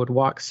 and I would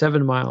walk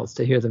 7 miles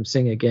to hear them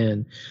sing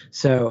again.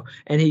 So,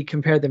 and he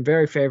compared them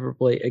very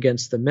favorably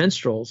against the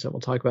minstrels, and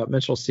we'll talk about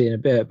minstrelsy in a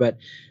bit, but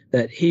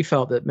that he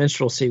felt that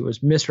minstrelsy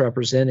was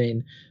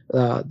misrepresenting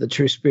the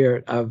true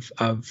spirit of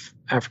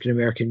African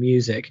American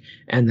music,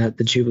 and that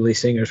the Jubilee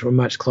Singers were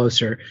much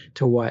closer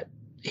to what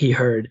he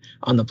heard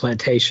on the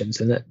plantations,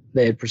 and that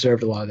they had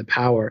preserved a lot of the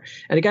power.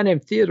 And a guy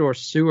named Theodore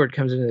Seward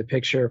comes into the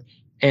picture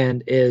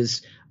and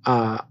is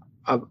a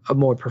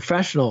more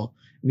professional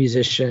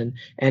musician,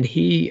 and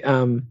he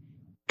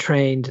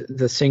trained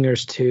the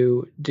singers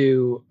to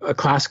do a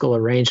classical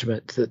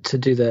arrangement, to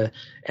do the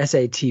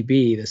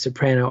SATB, the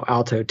soprano,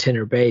 alto,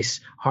 tenor, bass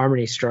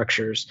harmony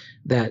structures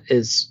that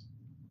is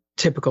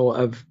typical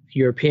of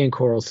European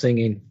choral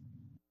singing.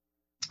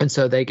 And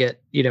so they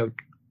get,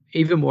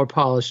 even more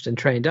polished and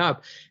trained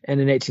up. And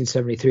in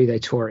 1873, they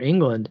tour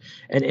England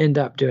and end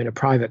up doing a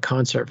private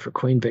concert for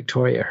Queen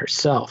Victoria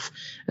herself.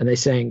 And they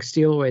sang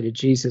Steal Away to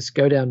Jesus,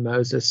 Go Down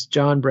Moses,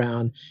 John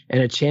Brown,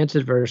 and a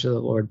chanted version of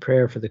the Lord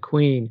Prayer for the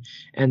Queen.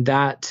 And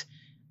that,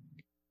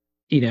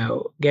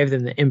 gave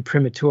them the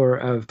imprimatur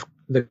of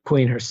the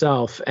Queen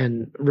herself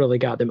and really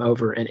got them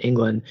over in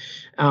England.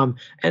 And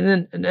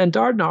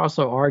Darden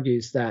also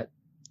argues that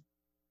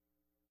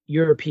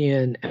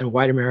European and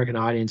white American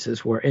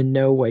audiences were in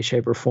no way,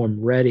 shape, or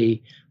form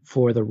ready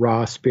for the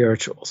raw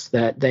spirituals,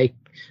 that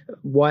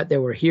what they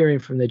were hearing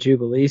from the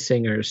Jubilee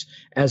Singers,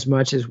 as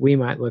much as we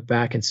might look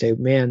back and say,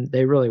 man,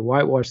 they really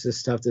whitewashed this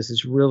stuff. This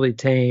is really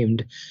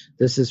tamed.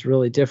 This is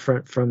really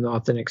different from the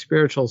authentic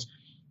spirituals.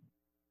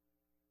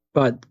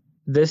 But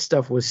this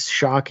stuff was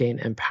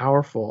shocking and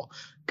powerful,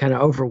 kind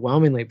of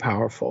overwhelmingly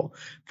powerful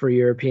for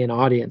European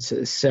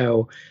audiences.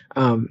 So,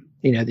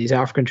 these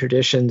African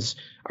traditions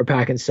are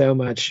packing so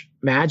much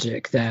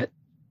magic that,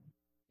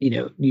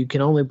 you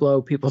can only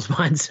blow people's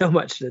minds so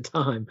much at a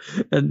time.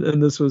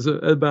 And this was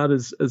about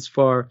as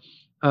far,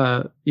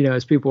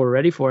 as people were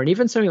ready for. And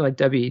even something like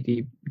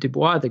W.E.B. Du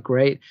Bois, the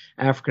great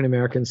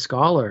African-American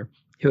scholar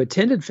who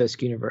attended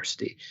Fisk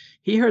University,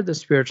 he heard the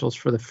spirituals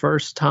for the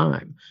first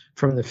time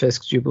from the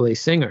Fisk Jubilee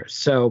Singers.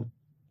 So,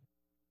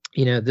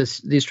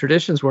 these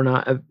traditions were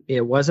not, it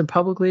wasn't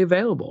publicly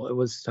available. It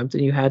was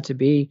something you had to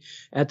be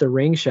at the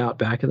ring shout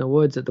back in the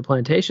woods at the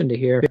plantation to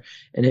hear.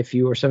 And if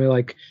you were somebody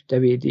like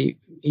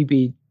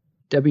W.E.B.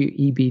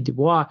 Du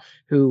Bois,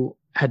 who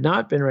had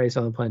not been raised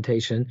on the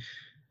plantation,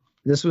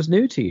 this was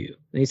new to you.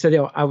 And he said,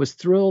 I was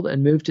thrilled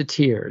and moved to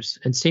tears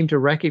and seemed to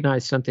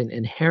recognize something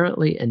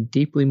inherently and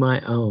deeply my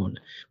own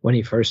when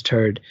he first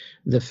heard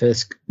the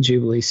Fisk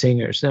Jubilee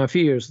Singers. Now, a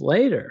few years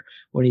later,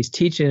 when he's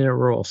teaching in a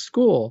rural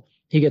school,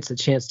 he gets a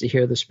chance to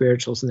hear the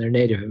spirituals in their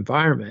native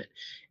environment,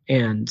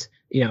 and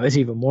is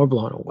even more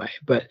blown away.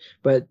 But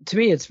to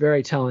me, it's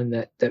very telling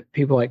that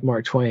people like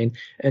Mark Twain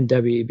and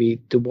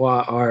W.E.B. Du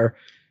Bois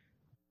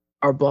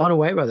are blown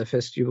away by the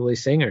Fisk Jubilee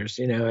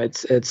Singers.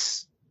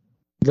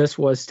 This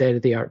was state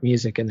of the art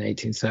music in the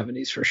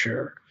 1870s for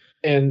sure.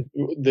 And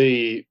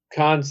the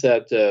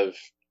concept of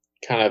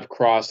kind of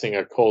crossing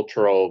a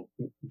cultural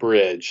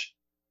bridge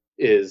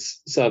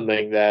is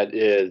something that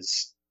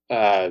is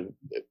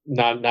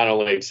not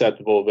only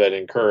acceptable but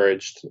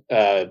encouraged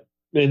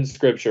in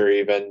Scripture.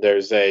 Even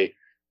there's a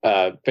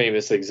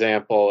famous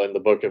example in the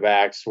Book of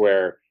Acts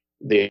where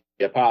the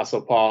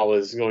Apostle Paul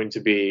is going to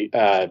be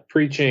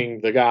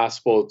preaching the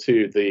gospel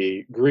to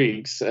the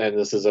Greeks, and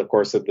this is, of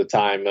course, at the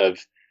time of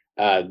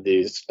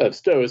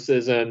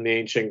Stoicism, the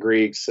ancient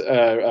Greeks,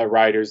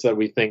 writers that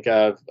we think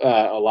of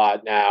a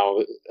lot now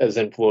as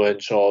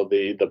influential.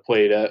 The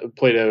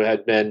Plato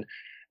had been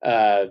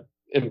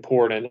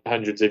important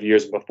hundreds of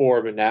years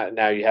before, but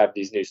now you have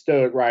these new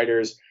Stoic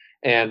writers,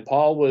 and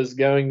Paul was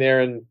going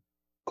there and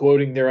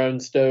quoting their own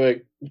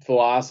Stoic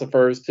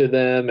philosophers to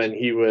them, and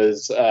he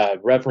was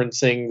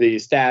referencing the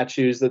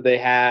statues that they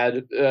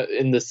had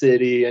in the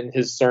city in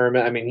his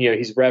sermon. I mean,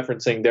 he's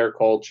referencing their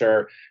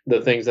culture,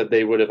 the things that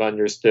they would have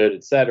understood,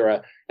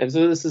 etc. And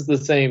so this is the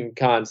same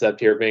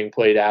concept here being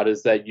played out,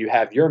 is that you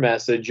have your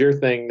message, your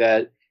thing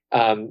that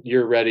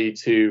you're ready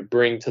to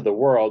bring to the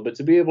world. But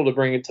to be able to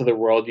bring it to the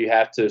world, you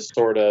have to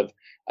sort of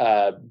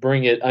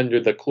bring it under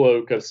the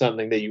cloak of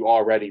something that you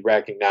already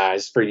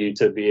recognize for you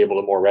to be able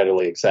to more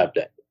readily accept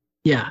it.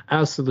 Yeah,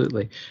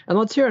 absolutely. And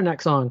let's hear our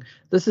next song.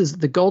 This is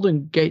the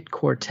Golden Gate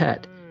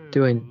Quartet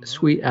doing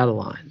Sweet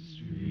Adeline.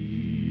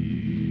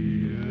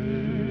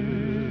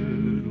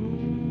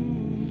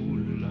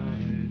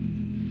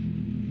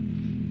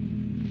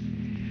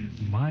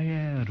 My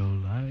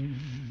Adeline,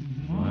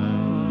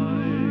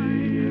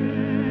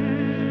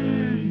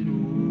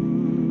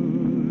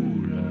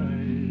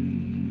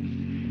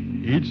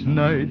 each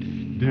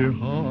night, dear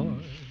heart,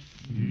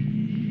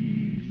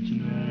 each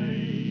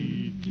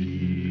night,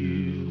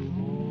 dear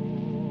heart,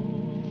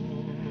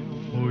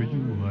 for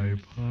you I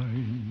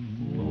pine.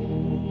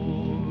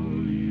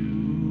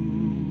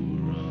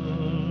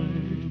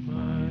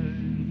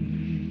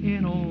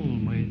 in all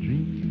my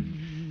dreams.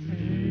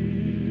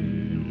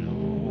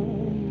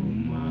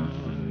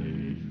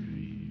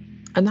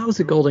 And that was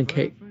the Golden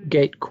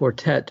Gate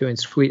Quartet doing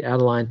Sweet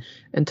Adeline.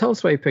 And tell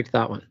us why you picked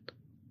that one.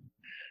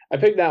 I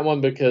picked that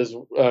one because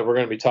we're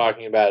going to be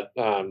talking about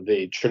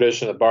the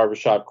tradition of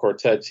barbershop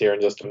quartets here in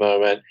just a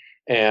moment.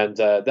 And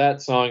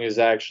that song is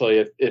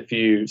actually, if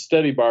you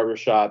study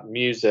barbershop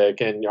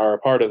music and are a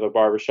part of a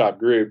barbershop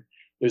group,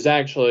 there's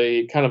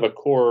actually kind of a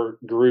core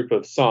group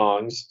of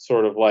songs,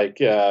 sort of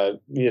like, a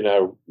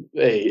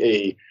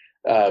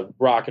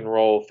rock and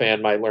roll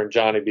fan might learn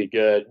Johnny Be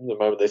Good the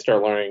moment they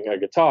start learning a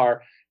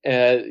guitar.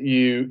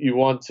 You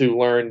want to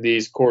learn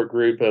these core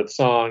group of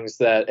songs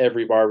that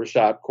every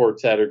barbershop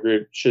quartet or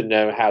group should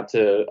know how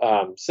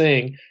to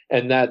sing.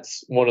 And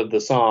that's one of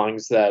the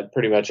songs that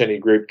pretty much any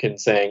group can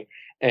sing.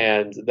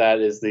 And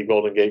that is the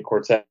Golden Gate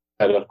Quartet,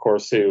 of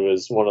course, who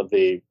is one of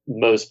the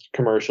most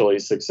commercially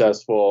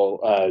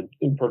successful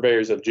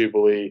purveyors of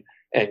Jubilee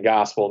and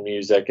gospel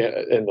music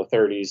in the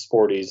 30s,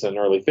 40s, and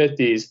early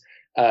 50s.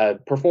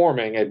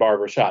 Performing a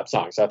barbershop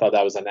song. So I thought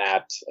that was an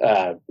apt,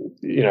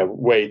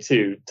 way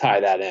to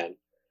tie that in.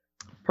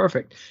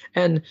 Perfect.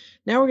 And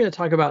now we're going to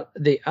talk about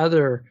the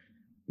other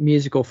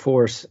musical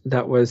force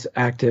that was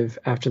active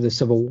after the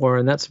Civil War,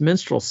 and that's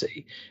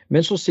minstrelsy.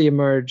 Minstrelsy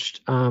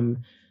emerged,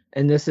 and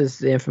this is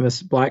the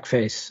infamous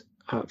blackface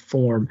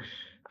form.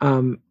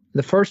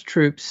 The first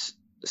troops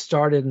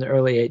started in the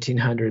early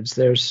 1800s.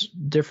 There's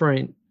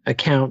different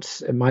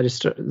accounts. It might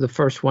have the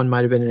first one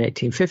might have been in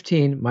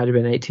 1815, might have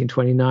been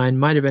 1829,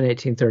 might have been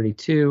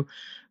 1832,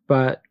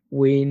 but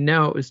we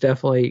know it was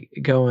definitely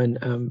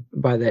going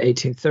by the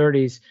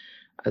 1830s.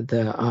 In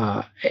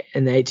the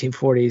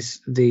 1840s,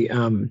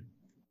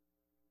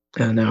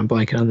 now I'm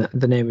blanking on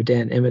the name of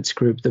Dan Emmett's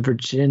group, the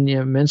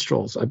Virginia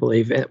Minstrels, I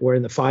believe, were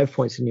in the Five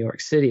Points in New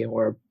York City and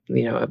were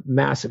a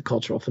massive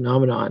cultural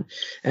phenomenon.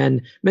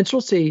 And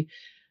minstrelsy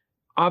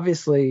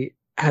obviously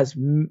has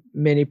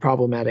many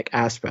problematic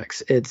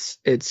aspects.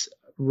 It's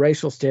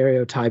racial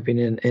stereotyping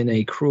in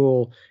a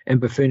cruel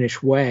and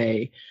buffoonish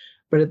way,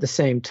 but at the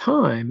same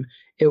time,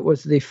 it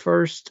was the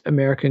first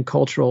American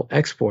cultural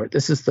export.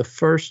 This is the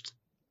first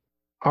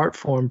art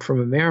form from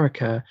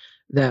America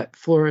that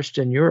flourished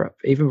in Europe.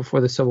 Even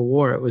before the Civil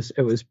War, it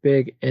was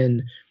big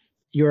in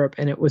Europe,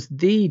 and it was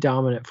the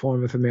dominant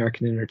form of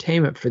American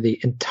entertainment for the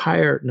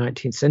entire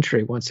 19th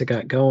century once it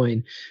got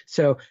going.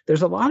 So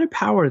there's a lot of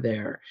power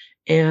there,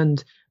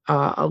 and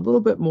a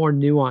little bit more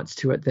nuance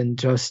to it than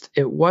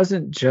it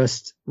wasn't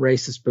just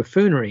racist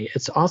buffoonery.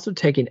 It's also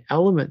taking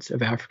elements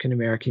of African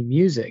American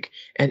music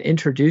and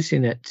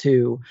introducing it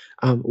to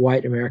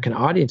white American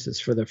audiences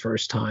for the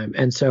first time.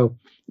 And so,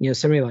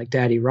 somebody like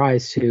Daddy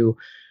Rice, who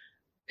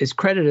is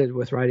credited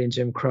with writing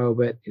Jim Crow,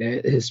 but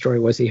his story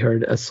was he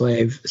heard a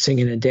slave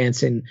singing and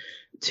dancing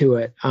to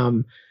it.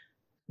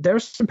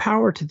 There's some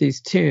power to these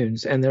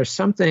tunes, and there's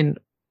something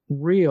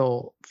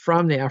real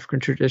from the African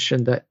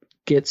tradition that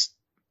gets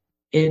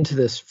into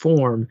this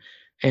form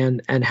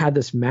and had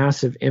this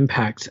massive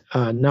impact,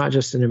 not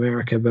just in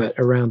America, but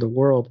around the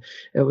world.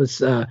 It was,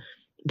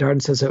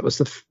 Darden says it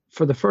was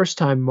for the first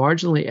time,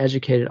 marginally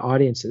educated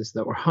audiences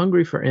that were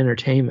hungry for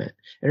entertainment.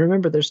 And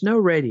remember, there's no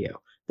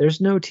radio. There's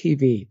no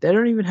TV. They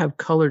don't even have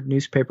colored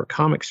newspaper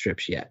comic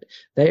strips yet.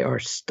 They are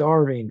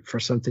starving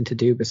for something to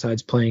do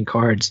besides playing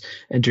cards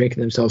and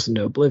drinking themselves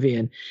into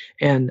oblivion,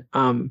 and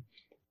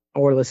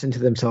or listening to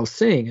themselves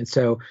sing. And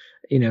so,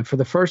 for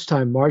the first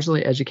time,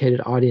 marginally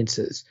educated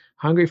audiences,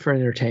 hungry for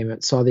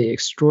entertainment, saw the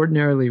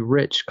extraordinarily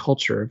rich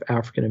culture of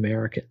African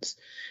Americans.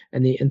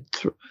 And the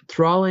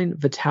enthralling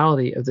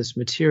vitality of this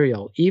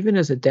material, even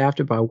as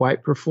adapted by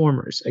white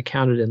performers,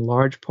 accounted in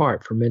large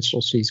part for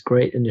minstrelsy's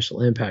great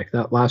initial impact.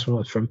 That last one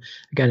was from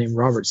a guy named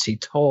Robert C.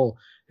 Toll,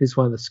 who's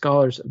one of the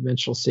scholars of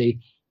minstrelsy.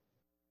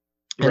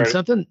 And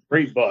something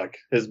great book.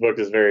 His book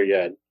is very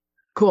good.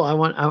 Cool.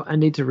 I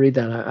need to read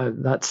that.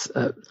 That's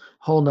a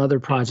whole nother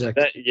project.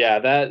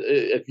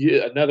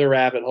 Another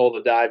rabbit hole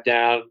to dive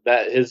down.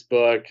 That his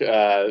book,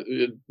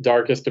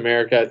 Darkest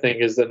America, I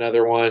think, is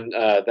another one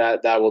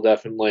that will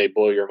definitely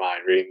blow your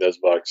mind reading those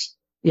books.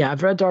 Yeah,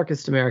 I've read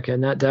Darkest America,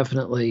 and that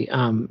definitely,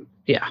 a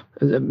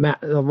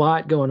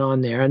lot going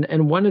on there.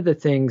 And one of the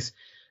things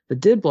that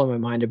did blow my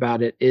mind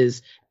about it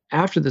is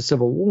after the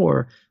Civil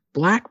War,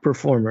 Black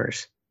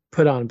performers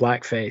put on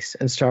blackface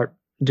and start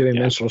doing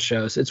minstrel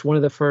shows. It's one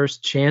of the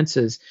first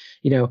chances,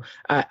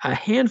 a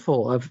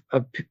handful of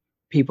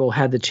people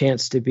had the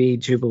chance to be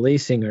Jubilee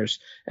singers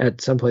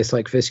at some place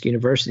like Fisk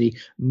University.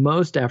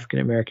 Most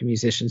African-American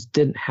musicians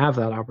didn't have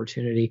that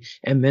opportunity,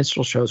 and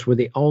minstrel shows were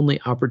the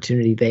only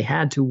opportunity they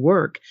had to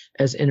work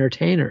as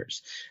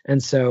entertainers.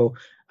 And so,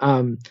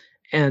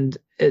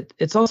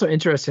 it's also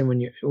interesting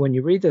when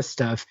you read this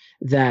stuff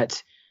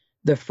that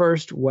the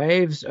first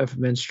waves of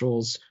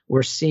minstrels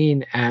were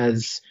seen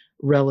as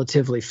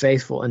relatively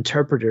faithful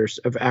interpreters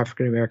of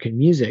African American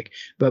music,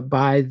 but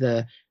by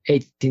the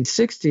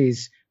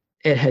 1860s,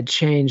 it had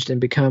changed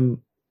and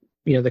become,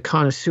 the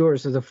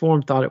connoisseurs of the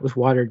form thought it was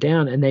watered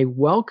down, and they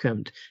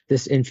welcomed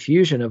this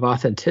infusion of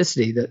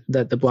authenticity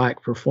that the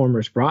Black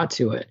performers brought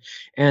to it.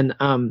 And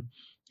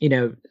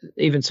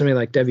even somebody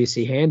like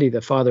W.C. Handy,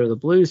 the father of the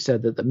blues,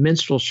 said that the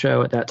minstrel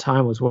show at that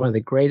time was one of the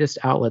greatest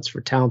outlets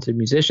for talented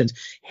musicians.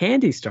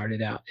 Handy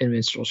started out in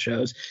minstrel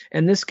shows,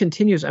 and this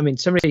continues. I mean,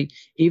 somebody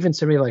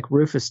like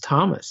Rufus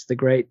Thomas, the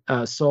great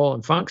soul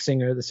and funk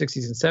singer of the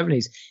 60s and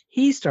 70s,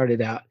 he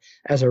started out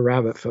as a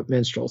rabbit foot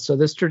minstrel. So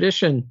this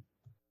tradition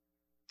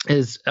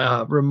is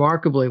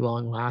remarkably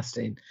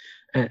long-lasting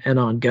and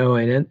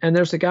ongoing. And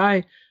there's a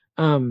guy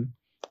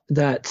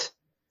that,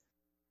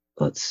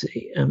 let's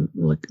see,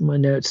 look at my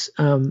notes.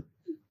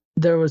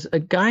 There was a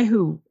guy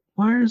who,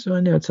 where's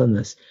my notes on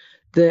this?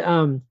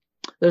 Here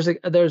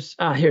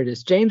it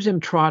is, James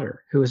M.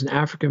 Trotter, who was an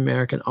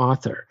African-American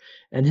author,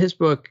 and his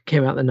book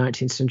came out in the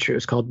 19th century. It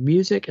was called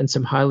Music and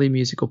Some Highly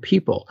Musical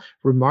People,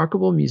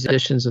 Remarkable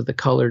Musicians of the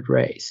Colored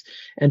Race.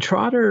 And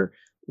Trotter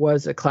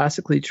was a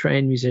classically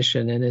trained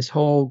musician, and his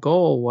whole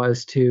goal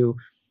was to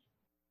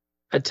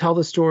tell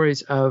the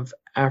stories of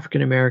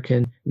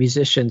African-American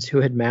musicians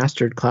who had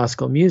mastered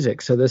classical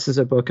music. So this is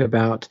a book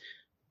about,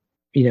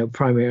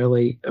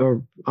 primarily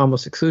or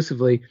almost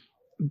exclusively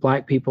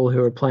Black people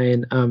who are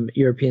playing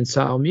European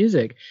style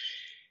music.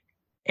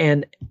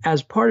 And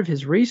as part of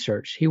his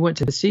research, he went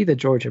to see the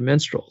Georgia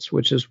Minstrels,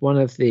 which is one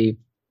of the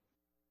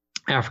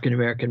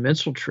African-American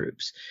minstrel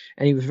troops.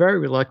 And he was very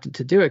reluctant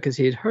to do it because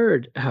he had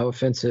heard how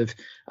offensive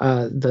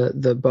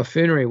the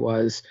buffoonery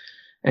was.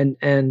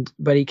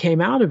 But he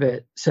came out of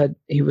it, said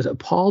he was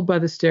appalled by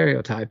the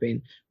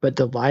stereotyping, but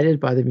delighted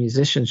by the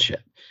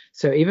musicianship.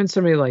 So even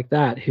somebody like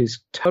that, who's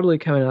totally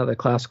coming out of the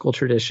classical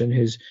tradition,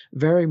 who's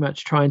very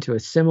much trying to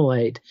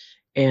assimilate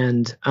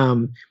and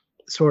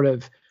sort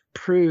of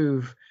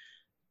prove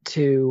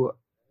to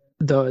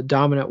the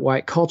dominant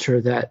white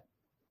culture that,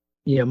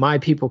 my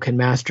people can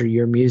master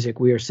your music.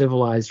 We are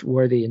civilized,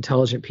 worthy,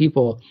 intelligent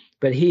people.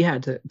 But he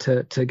had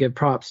to give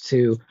props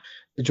to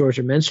the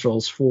Georgia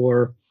Minstrels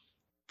for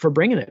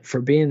bringing it,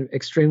 for being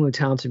extremely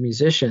talented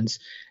musicians.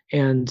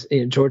 And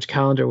George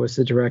Callender was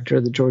the director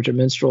of the Georgia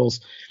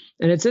Minstrels.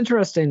 And it's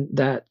interesting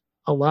that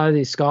a lot of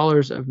these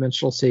scholars of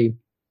minstrelsy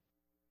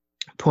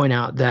point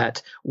out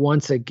that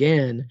once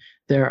again,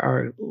 there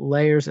are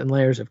layers and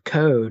layers of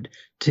code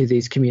to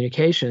these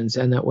communications,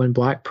 and that when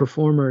Black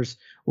performers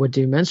would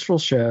do minstrel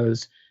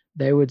shows,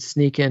 they would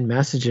sneak in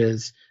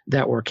messages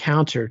that were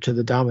counter to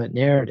the dominant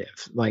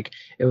narrative. Like,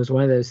 it was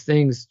one of those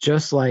things,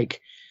 just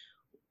like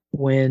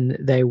when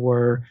they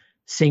were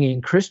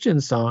singing Christian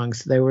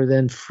songs, they were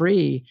then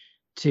free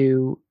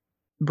to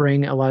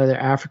bring a lot of their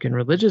African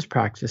religious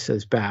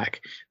practices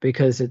back,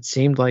 because it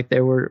seemed like they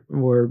were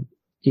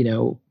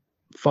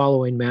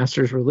following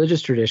masters'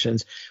 religious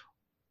traditions.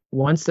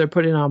 Once they're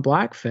putting on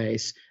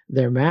blackface,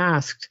 they're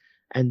masked,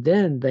 and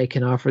then they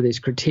can offer these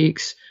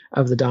critiques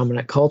of the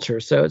dominant culture.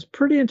 So it's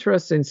pretty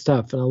interesting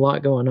stuff and a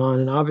lot going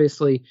on. And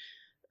obviously,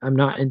 I'm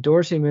not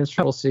endorsing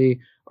minstrelsy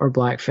or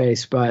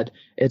blackface, but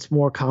it's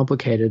more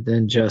complicated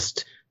than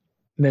just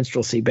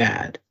minstrelsy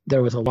bad.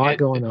 There was a lot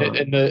going on.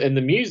 And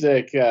the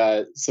music,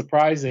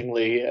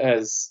 surprisingly,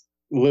 has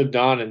lived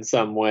on in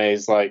some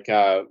ways. Like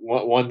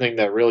one thing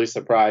that really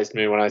surprised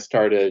me when I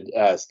started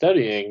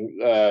studying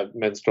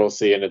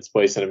minstrelsy and its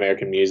place in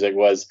American music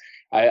was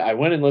I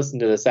went and listened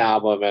to this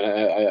album, and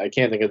I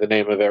can't think of the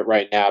name of it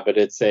right now, but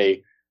it's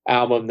a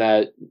album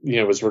that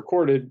was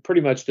recorded pretty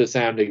much to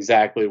sound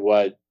exactly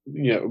what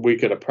we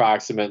could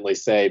approximately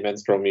say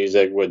minstrel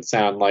music would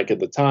sound like at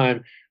the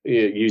time,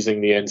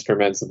 using the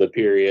instruments of the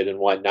period and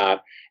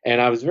whatnot.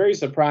 And I was very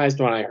surprised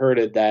when I heard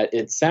it that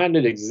it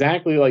sounded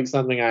exactly like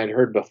something I had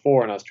heard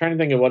before, and I was trying to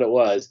think of what it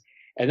was.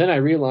 And then I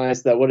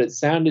realized that what it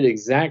sounded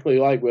exactly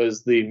like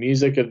was the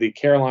music of the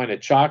Carolina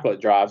Chocolate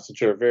Drops,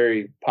 which are a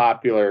very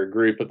popular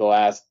group of the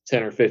last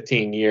 10 or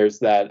 15 years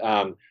that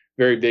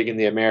very big in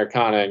the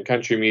Americana and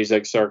country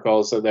music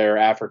circles. So they're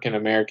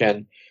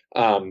African-American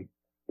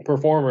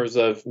performers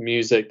of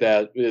music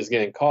that is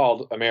getting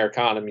called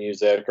Americana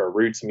music or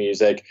roots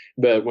music.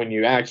 But when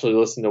you actually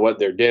listen to what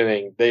they're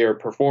doing, they are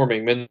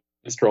performing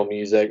minstrel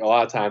music a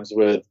lot of times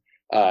with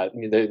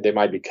they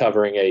might be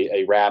covering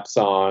a rap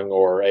song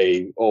or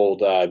a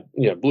old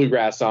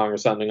bluegrass song or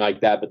something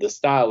like that, but the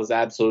style is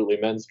absolutely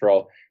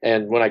minstrel.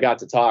 And when I got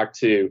to talk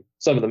to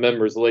some of the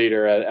members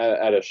later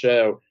at a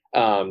show,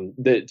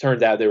 it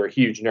turned out they were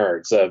huge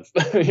nerds of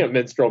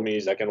minstrel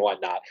music and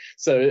whatnot.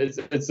 So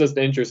it's just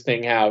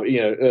interesting how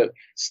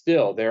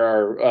still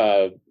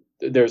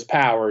there's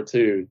power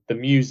to the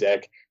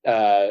music,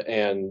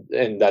 and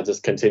that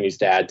just continues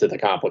to add to the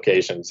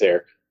complications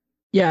here.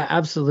 Yeah,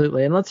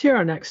 absolutely. And let's hear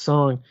our next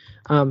song.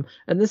 And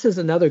this is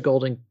another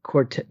Golden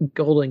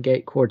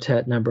Gate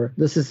Quartet number.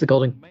 This is the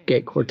Golden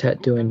Gate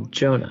Quartet doing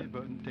Jonah.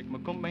 Take my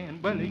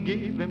command. Well, he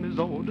gave him his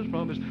orders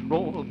from his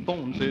royal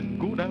throne. Said,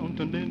 go down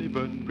to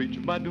Nineveh,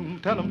 preach by doom.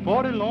 Tell him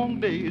 40 long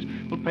days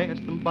will pass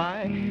them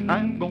by.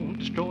 I'm going to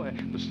destroy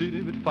the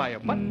city with fire.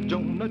 But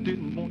Jonah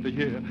didn't want to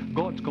hear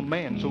God's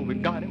command, so he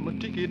got him a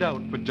ticket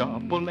out for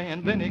Joppa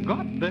land. Then he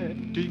got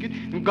that ticket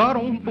and got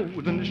on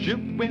board, and the ship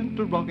went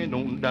to rocking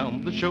on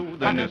down the shore.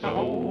 Then it's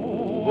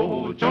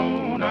oh,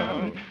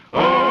 Jonah,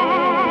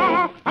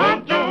 oh,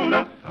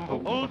 Jonah,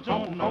 oh,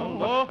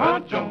 Jonah, oh,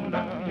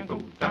 Jonah, you go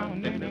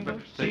down in the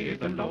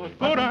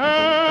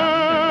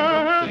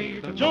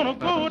Jonah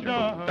go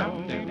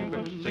down.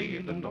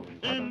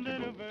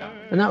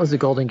 And that was the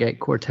Golden Gate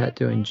Quartet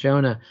doing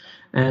Jonah.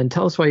 And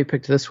tell us why you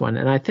picked this one.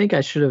 And I think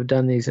I should have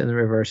done these in the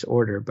reverse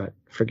order, but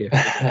forgive me.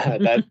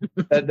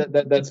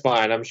 That's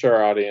fine. I'm sure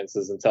our audience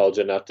is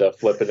intelligent enough to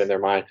flip it in their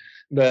mind.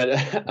 But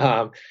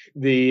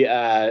the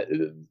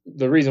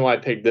reason why I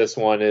picked this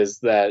one is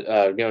that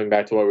going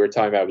back to what we were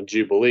talking about with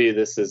Jubilee,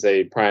 this is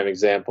a prime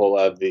example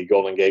of the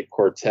Golden Gate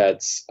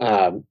Quartet's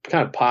kind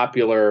of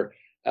popular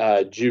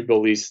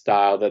Jubilee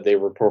style that they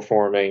were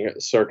performing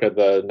circa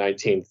the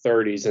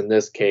 1930s in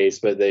this case,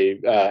 but they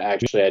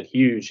actually had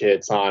huge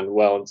hits on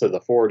well into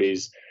the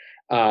 40s.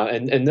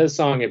 And this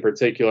song in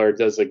particular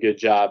does a good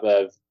job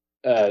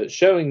of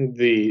showing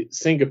the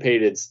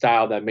syncopated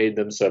style that made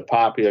them so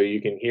popular.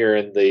 You can hear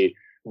in the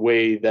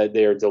way that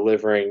they're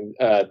delivering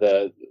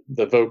the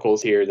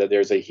vocals here that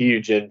there's a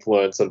huge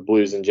influence of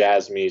blues and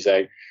jazz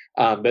music.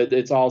 But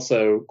it's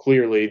also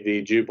clearly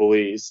the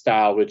Jubilee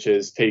style, which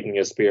is taking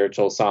a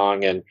spiritual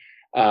song and,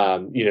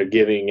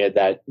 giving it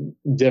that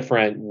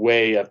different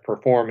way of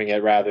performing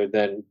it rather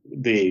than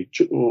the,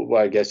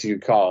 I guess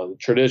you'd call it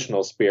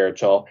traditional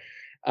spiritual.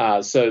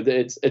 So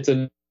it's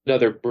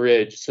another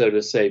bridge, so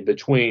to say,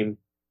 between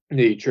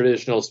the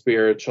traditional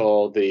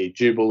spiritual, the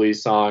Jubilee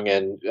song,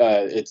 and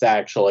it's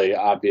actually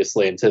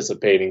obviously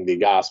anticipating the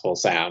gospel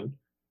sound.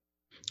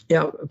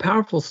 Yeah,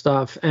 powerful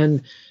stuff.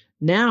 And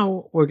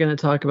now we're going to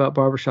talk about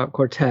barbershop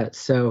quartets.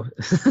 So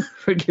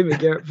forgive me,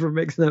 Garrett, for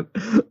mixing up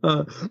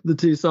the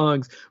two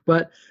songs.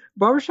 But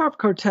barbershop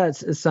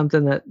quartets is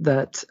something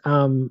that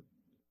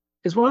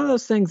is one of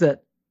those things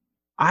that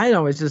I had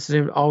always just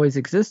assumed always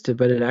existed,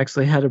 but it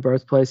actually had a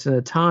birthplace in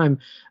a time.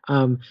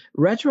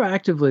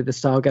 Retroactively, the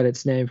style got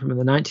its name from the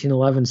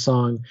 1911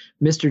 song,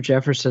 Mr.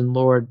 Jefferson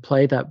Lord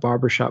Played That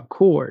Barbershop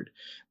Chord.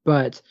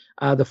 But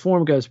the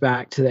form goes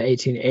back to the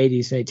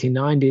 1880s and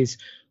 1890s,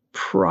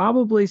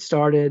 probably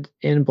started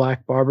in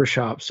black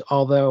barbershops,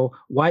 although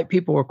white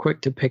people were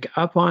quick to pick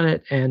up on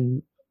it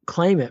and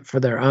claim it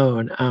for their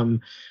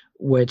own,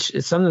 which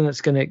is something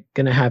that's going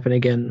to happen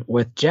again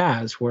with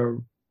jazz, where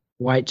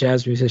white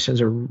jazz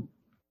musicians are,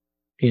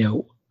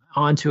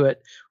 onto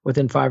it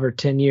within 5 or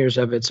 10 years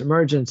of its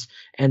emergence,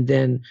 and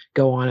then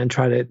go on and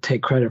try to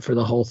take credit for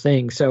the whole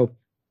thing. So,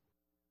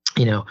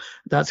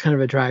 that's kind of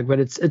a drag. But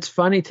it's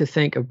funny to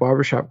think of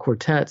barbershop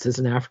quartets as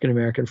an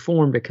African-American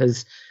form,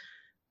 because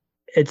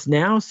it's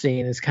now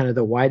seen as kind of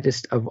the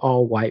widest of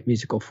all white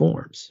musical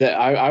forms.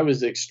 I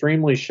was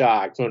extremely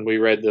shocked when we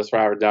read this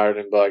Robert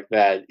Darden book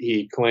that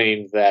he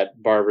claimed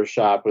that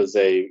barbershop was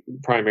a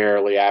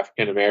primarily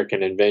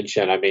African-American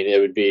invention. I mean, it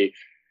would be,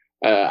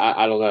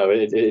 I don't know,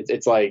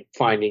 it's like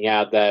finding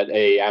out that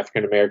a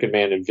African-American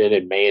man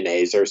invented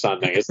mayonnaise or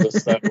something. It's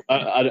just so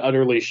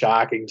utterly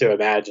shocking to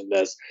imagine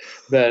this.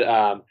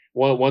 But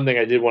one thing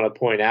I did want to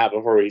point out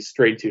before we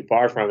stray too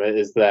far from it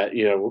is that,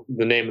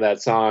 the name of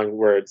that song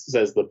where it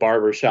says the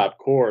barbershop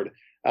chord,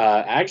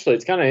 actually,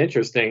 it's kind of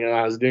interesting.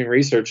 I was doing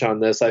research on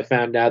this. I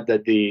found out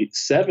that the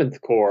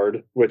 7th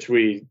chord, which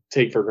we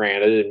take for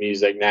granted in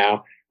music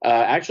now,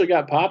 actually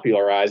got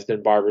popularized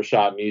in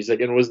barbershop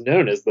music and was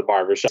known as the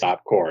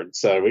barbershop chord.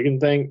 So we can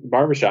thank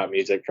barbershop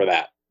music for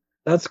that.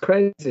 That's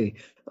crazy.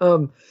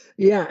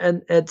 Yeah.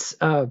 And it's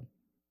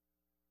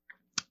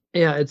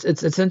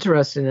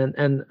interesting.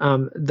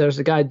 And there's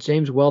a guy,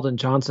 James Weldon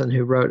Johnson,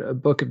 who wrote a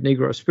book of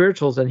Negro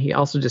spirituals, and he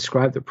also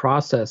described the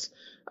process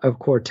of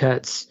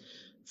quartets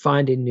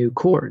finding new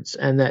chords,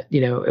 and that,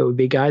 it would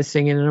be guys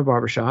singing in a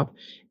barbershop,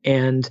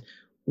 and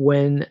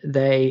when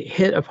they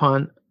hit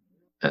upon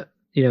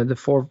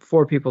the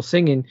four people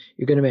singing,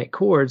 you're going to make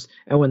chords.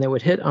 And when they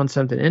would hit on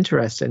something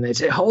interesting, they'd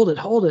say, hold it,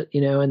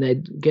 and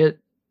they'd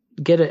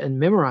get it and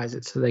memorize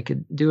it so they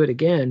could do it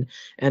again.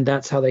 And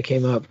that's how they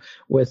came up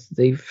with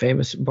the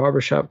famous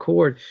barbershop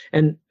chord.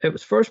 And it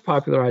was first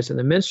popularized in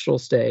the minstrel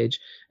stage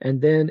and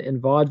then in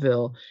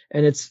vaudeville.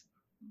 And it's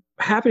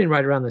happening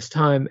right around this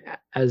time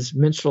as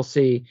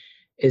minstrelsy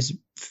is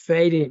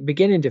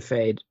beginning to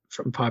fade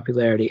from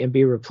popularity and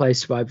be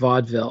replaced by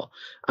vaudeville,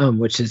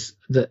 which is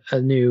a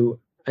new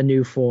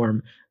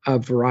form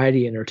of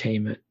variety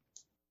entertainment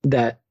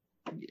that,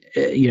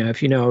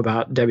 if you know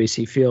about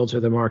W.C. Fields or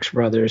the Marx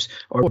Brothers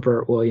or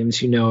Burt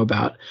Williams,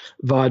 about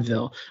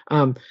vaudeville.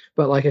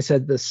 But like I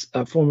said, this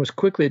form was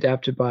quickly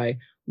adapted by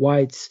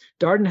whites.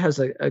 Darden has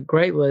a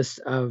great list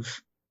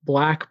of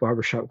black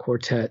barbershop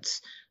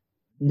quartets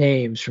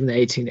names from the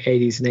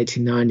 1880s and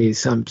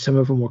 1890s. Some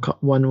of them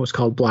one was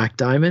called Black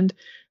Diamond.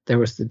 There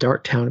was the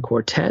Darktown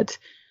Quartet,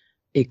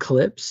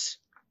 Eclipse,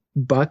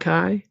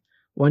 Buckeye,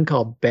 one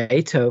called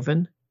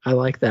Beethoven. I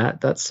like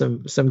that. That's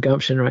some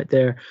gumption right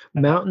there.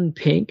 Mountain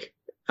Pink,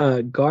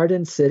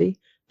 Garden City,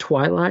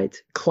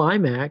 Twilight,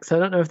 Climax. I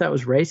don't know if that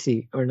was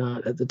racy or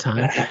not at the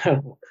time.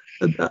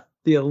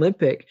 the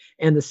Olympic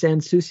and the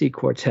Sanssouci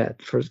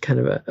Quartet for kind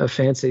of a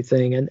fancy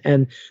thing,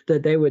 and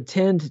that they would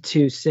tend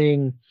to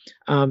sing.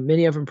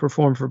 Many of them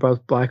perform for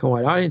both black and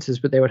white audiences,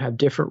 but they would have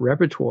different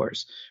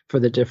repertoires for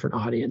the different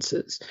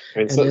audiences. I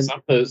mean, so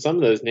some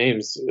of those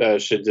names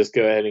should just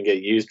go ahead and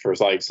get used for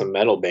like some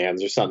metal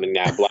bands or something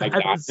now. Black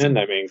Diamond.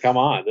 I mean, come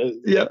on, this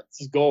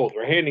is gold.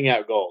 We're handing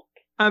out gold.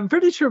 I'm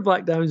pretty sure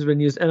Black Diamond's been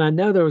used, and I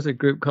know there was a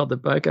group called the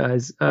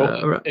Buckeyes.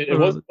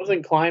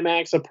 Wasn't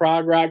Climax a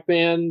prog rock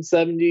band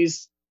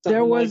 70s?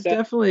 There was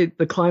definitely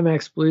the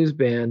Climax Blues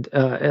Band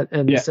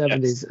in the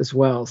 70s as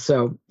well.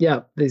 So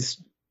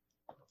these,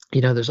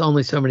 there's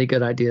only so many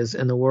good ideas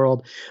in the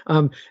world.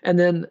 And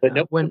then,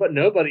 but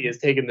nobody has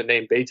taken the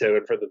name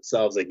Beethoven for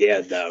themselves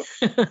again, though.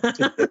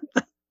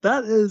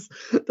 That is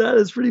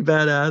pretty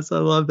badass. I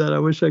love that. I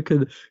wish I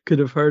could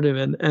have heard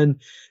him. And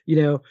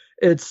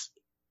it's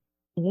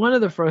one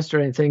of the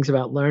frustrating things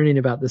about learning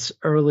about this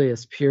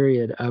earliest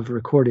period of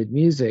recorded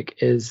music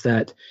is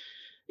that,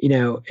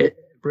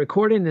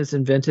 recording is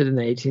invented in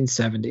the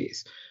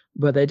 1870s,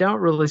 but they don't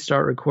really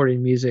start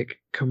recording music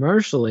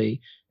commercially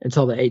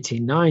until the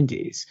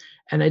 1890s.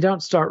 And they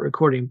don't start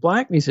recording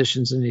black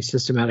musicians in a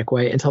systematic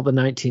way until the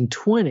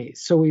 1920s.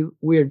 So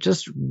we are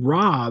just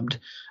robbed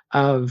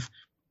of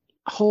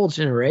whole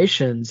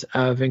generations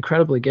of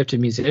incredibly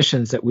gifted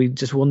musicians that we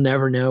just will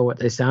never know what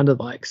they sounded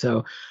like.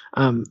 So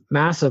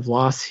massive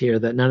loss here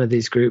that none of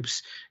these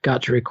groups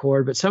got to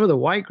record, but some of the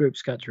white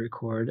groups got to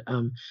record.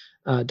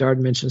 Darden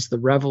mentions the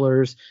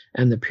Revelers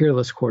and the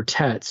Peerless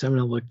Quartet. So I'm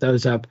going to look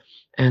those up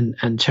and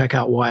check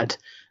out what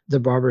the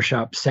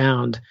barbershop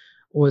sound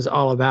was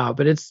all about.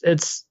 But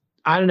it's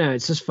I don't know,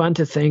 it's just fun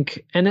to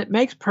think, and it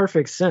makes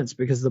perfect sense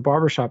because the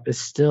barbershop is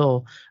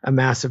still a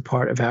massive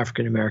part of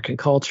African American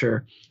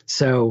culture.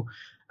 So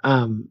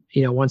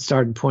once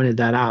Darden pointed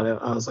that out,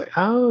 I was like,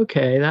 oh,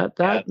 okay,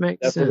 that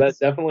makes sense. That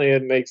definitely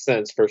makes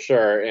sense for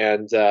sure.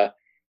 And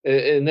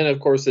then of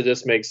course it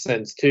just makes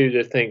sense too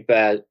to think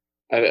that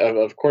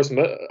of course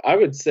I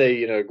would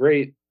say a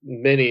great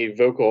many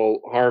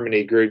vocal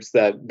harmony groups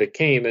that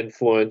became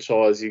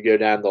influential as you go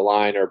down the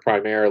line are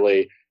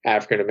primarily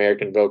African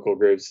American vocal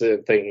groups.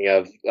 Thinking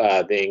of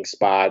the Ink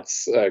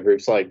Spots,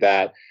 groups like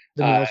that,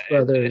 the Mills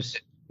Brothers.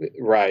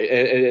 Right.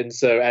 And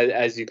so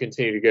as you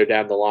continue to go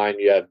down the line,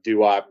 you have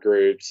doo-wop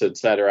groups,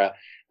 etc.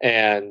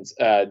 And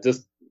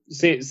just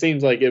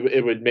seems like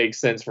it would make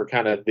sense for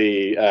kind of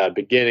the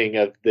beginning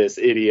of this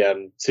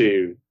idiom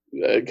to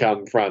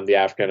come from the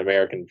African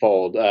American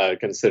fold,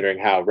 considering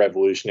how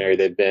revolutionary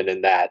they've been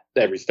in that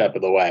every step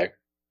of the way.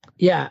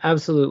 Yeah,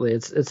 absolutely.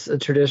 It's a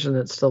tradition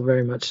that's still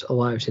very much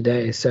alive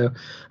today. So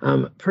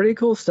pretty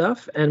cool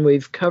stuff. And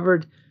we've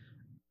covered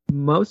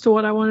most of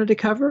what I wanted to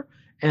cover.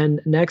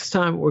 And next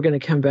time we're going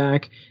to come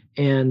back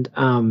and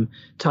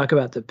talk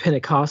about the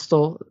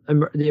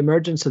the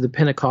emergence of the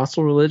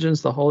Pentecostal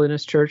religions, the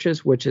holiness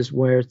churches, which is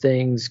where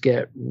things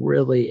get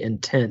really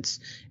intense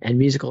and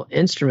musical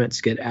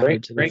instruments get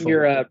added to the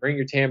fold. Bring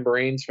your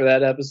tambourines for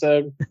that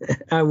episode.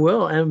 I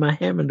will, and my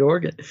Hammond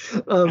organ.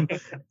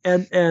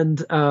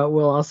 And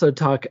we'll also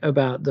talk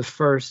about the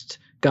first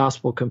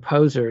gospel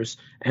composers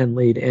and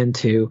lead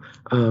into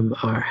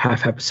our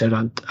half episode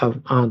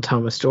on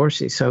Thomas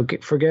Dorsey. So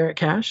for Garrett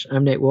Cash,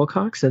 I'm Nate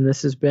Wilcox, and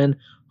this has been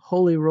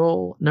Holy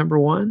Roll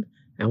 #1,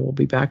 and we'll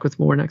be back with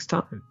more next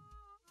time.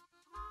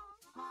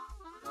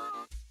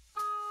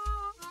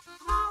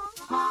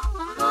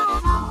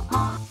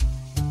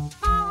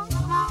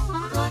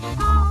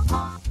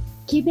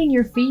 Keeping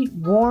your feet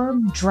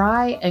warm,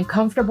 dry, and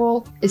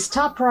comfortable is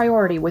top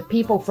priority with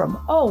people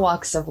from all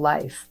walks of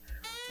life.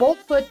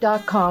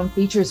 Boltfoot.com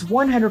features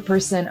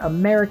 100%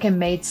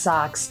 American-made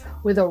socks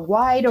with a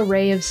wide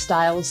array of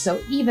styles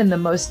so even the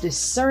most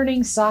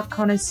discerning sock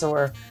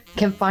connoisseur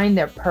can find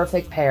their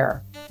perfect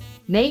pair.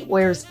 Nate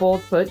wears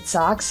Boltfoot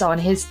socks on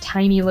his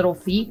tiny little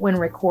feet when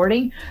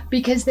recording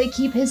because they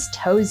keep his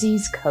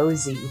toesies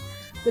cozy.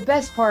 The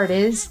best part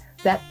is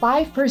that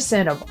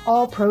 5% of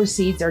all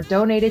proceeds are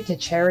donated to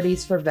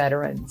charities for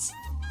veterans.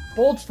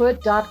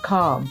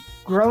 Boltfoot.com.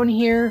 Grown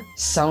here,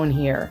 sewn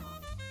here.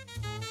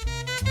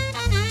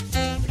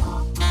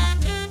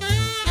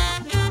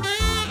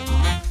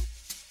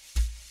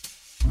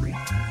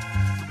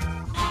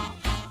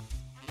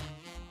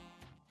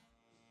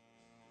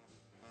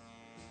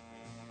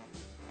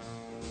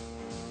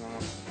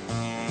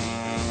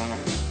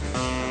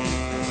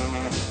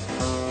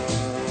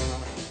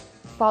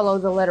 Follow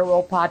the Let It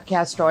Roll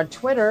podcast on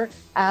Twitter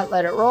at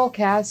Let It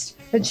Rollcast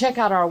and check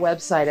out our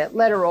website at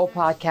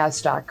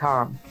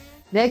letitrollpodcast.com.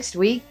 Next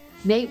week,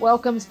 Nate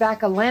welcomes back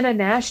Alana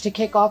Nash to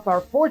kick off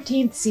our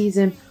 14th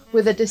season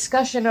with a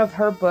discussion of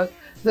her book,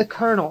 The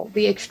Colonel,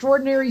 the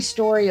extraordinary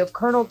story of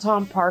Colonel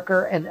Tom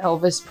Parker and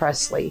Elvis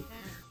Presley.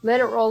 Let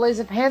It Roll is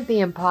a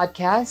Pantheon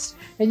podcast,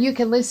 and you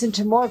can listen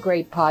to more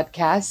great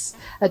podcasts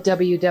at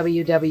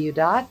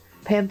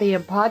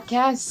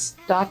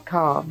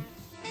www.pantheonpodcasts.com.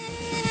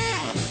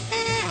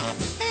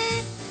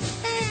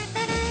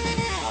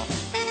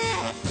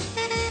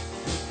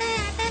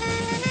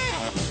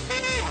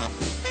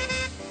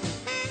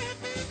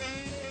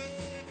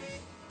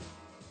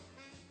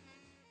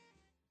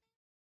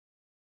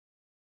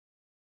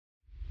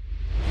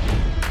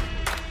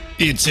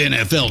 It's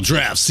NFL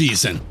draft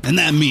season, and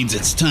that means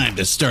it's time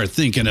to start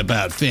thinking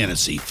about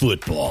fantasy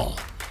football.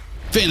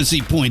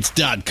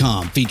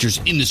 FantasyPoints.com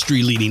features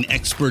industry-leading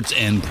experts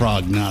and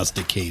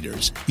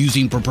prognosticators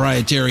using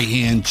proprietary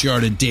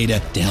hand-charted data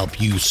to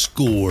help you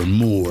score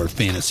more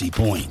fantasy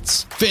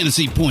points.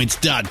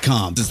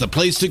 FantasyPoints.com is the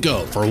place to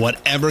go for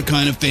whatever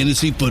kind of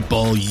fantasy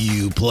football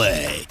you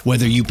play.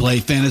 Whether you play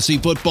fantasy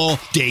football,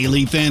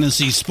 daily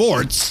fantasy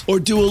sports,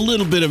 or do a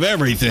little bit of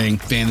everything,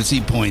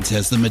 Fantasy Points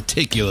has the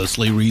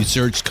meticulously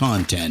researched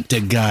content to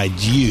guide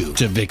you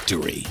to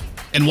victory.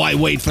 And why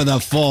wait for the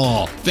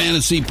fall?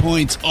 Fantasy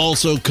Points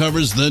also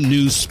covers the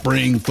new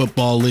spring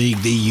football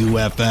league, the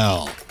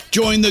UFL.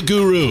 Join the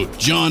guru,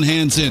 John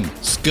Hansen,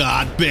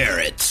 Scott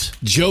Barrett,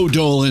 Joe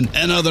Dolan,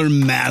 and other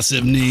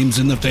massive names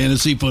in the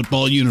fantasy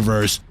football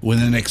universe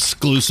with an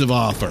exclusive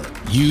offer.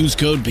 Use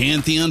code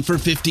Pantheon for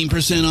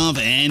 15% off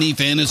any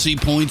Fantasy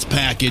Points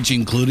package,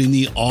 including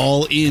the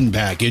all-in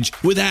package,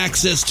 with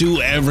access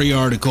to every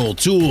article,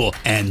 tool,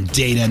 and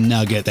data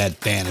nugget that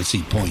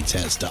Fantasy Points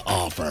has to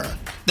offer.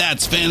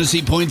 That's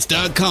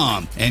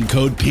FantasyPoints.com and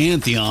code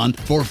Pantheon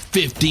for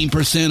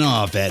 15%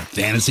 off at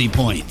Fantasy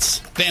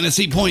Points.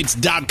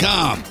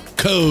 FantasyPoints.com,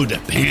 code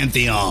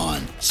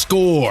Pantheon.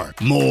 Score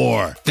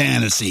more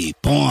fantasy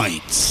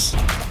points.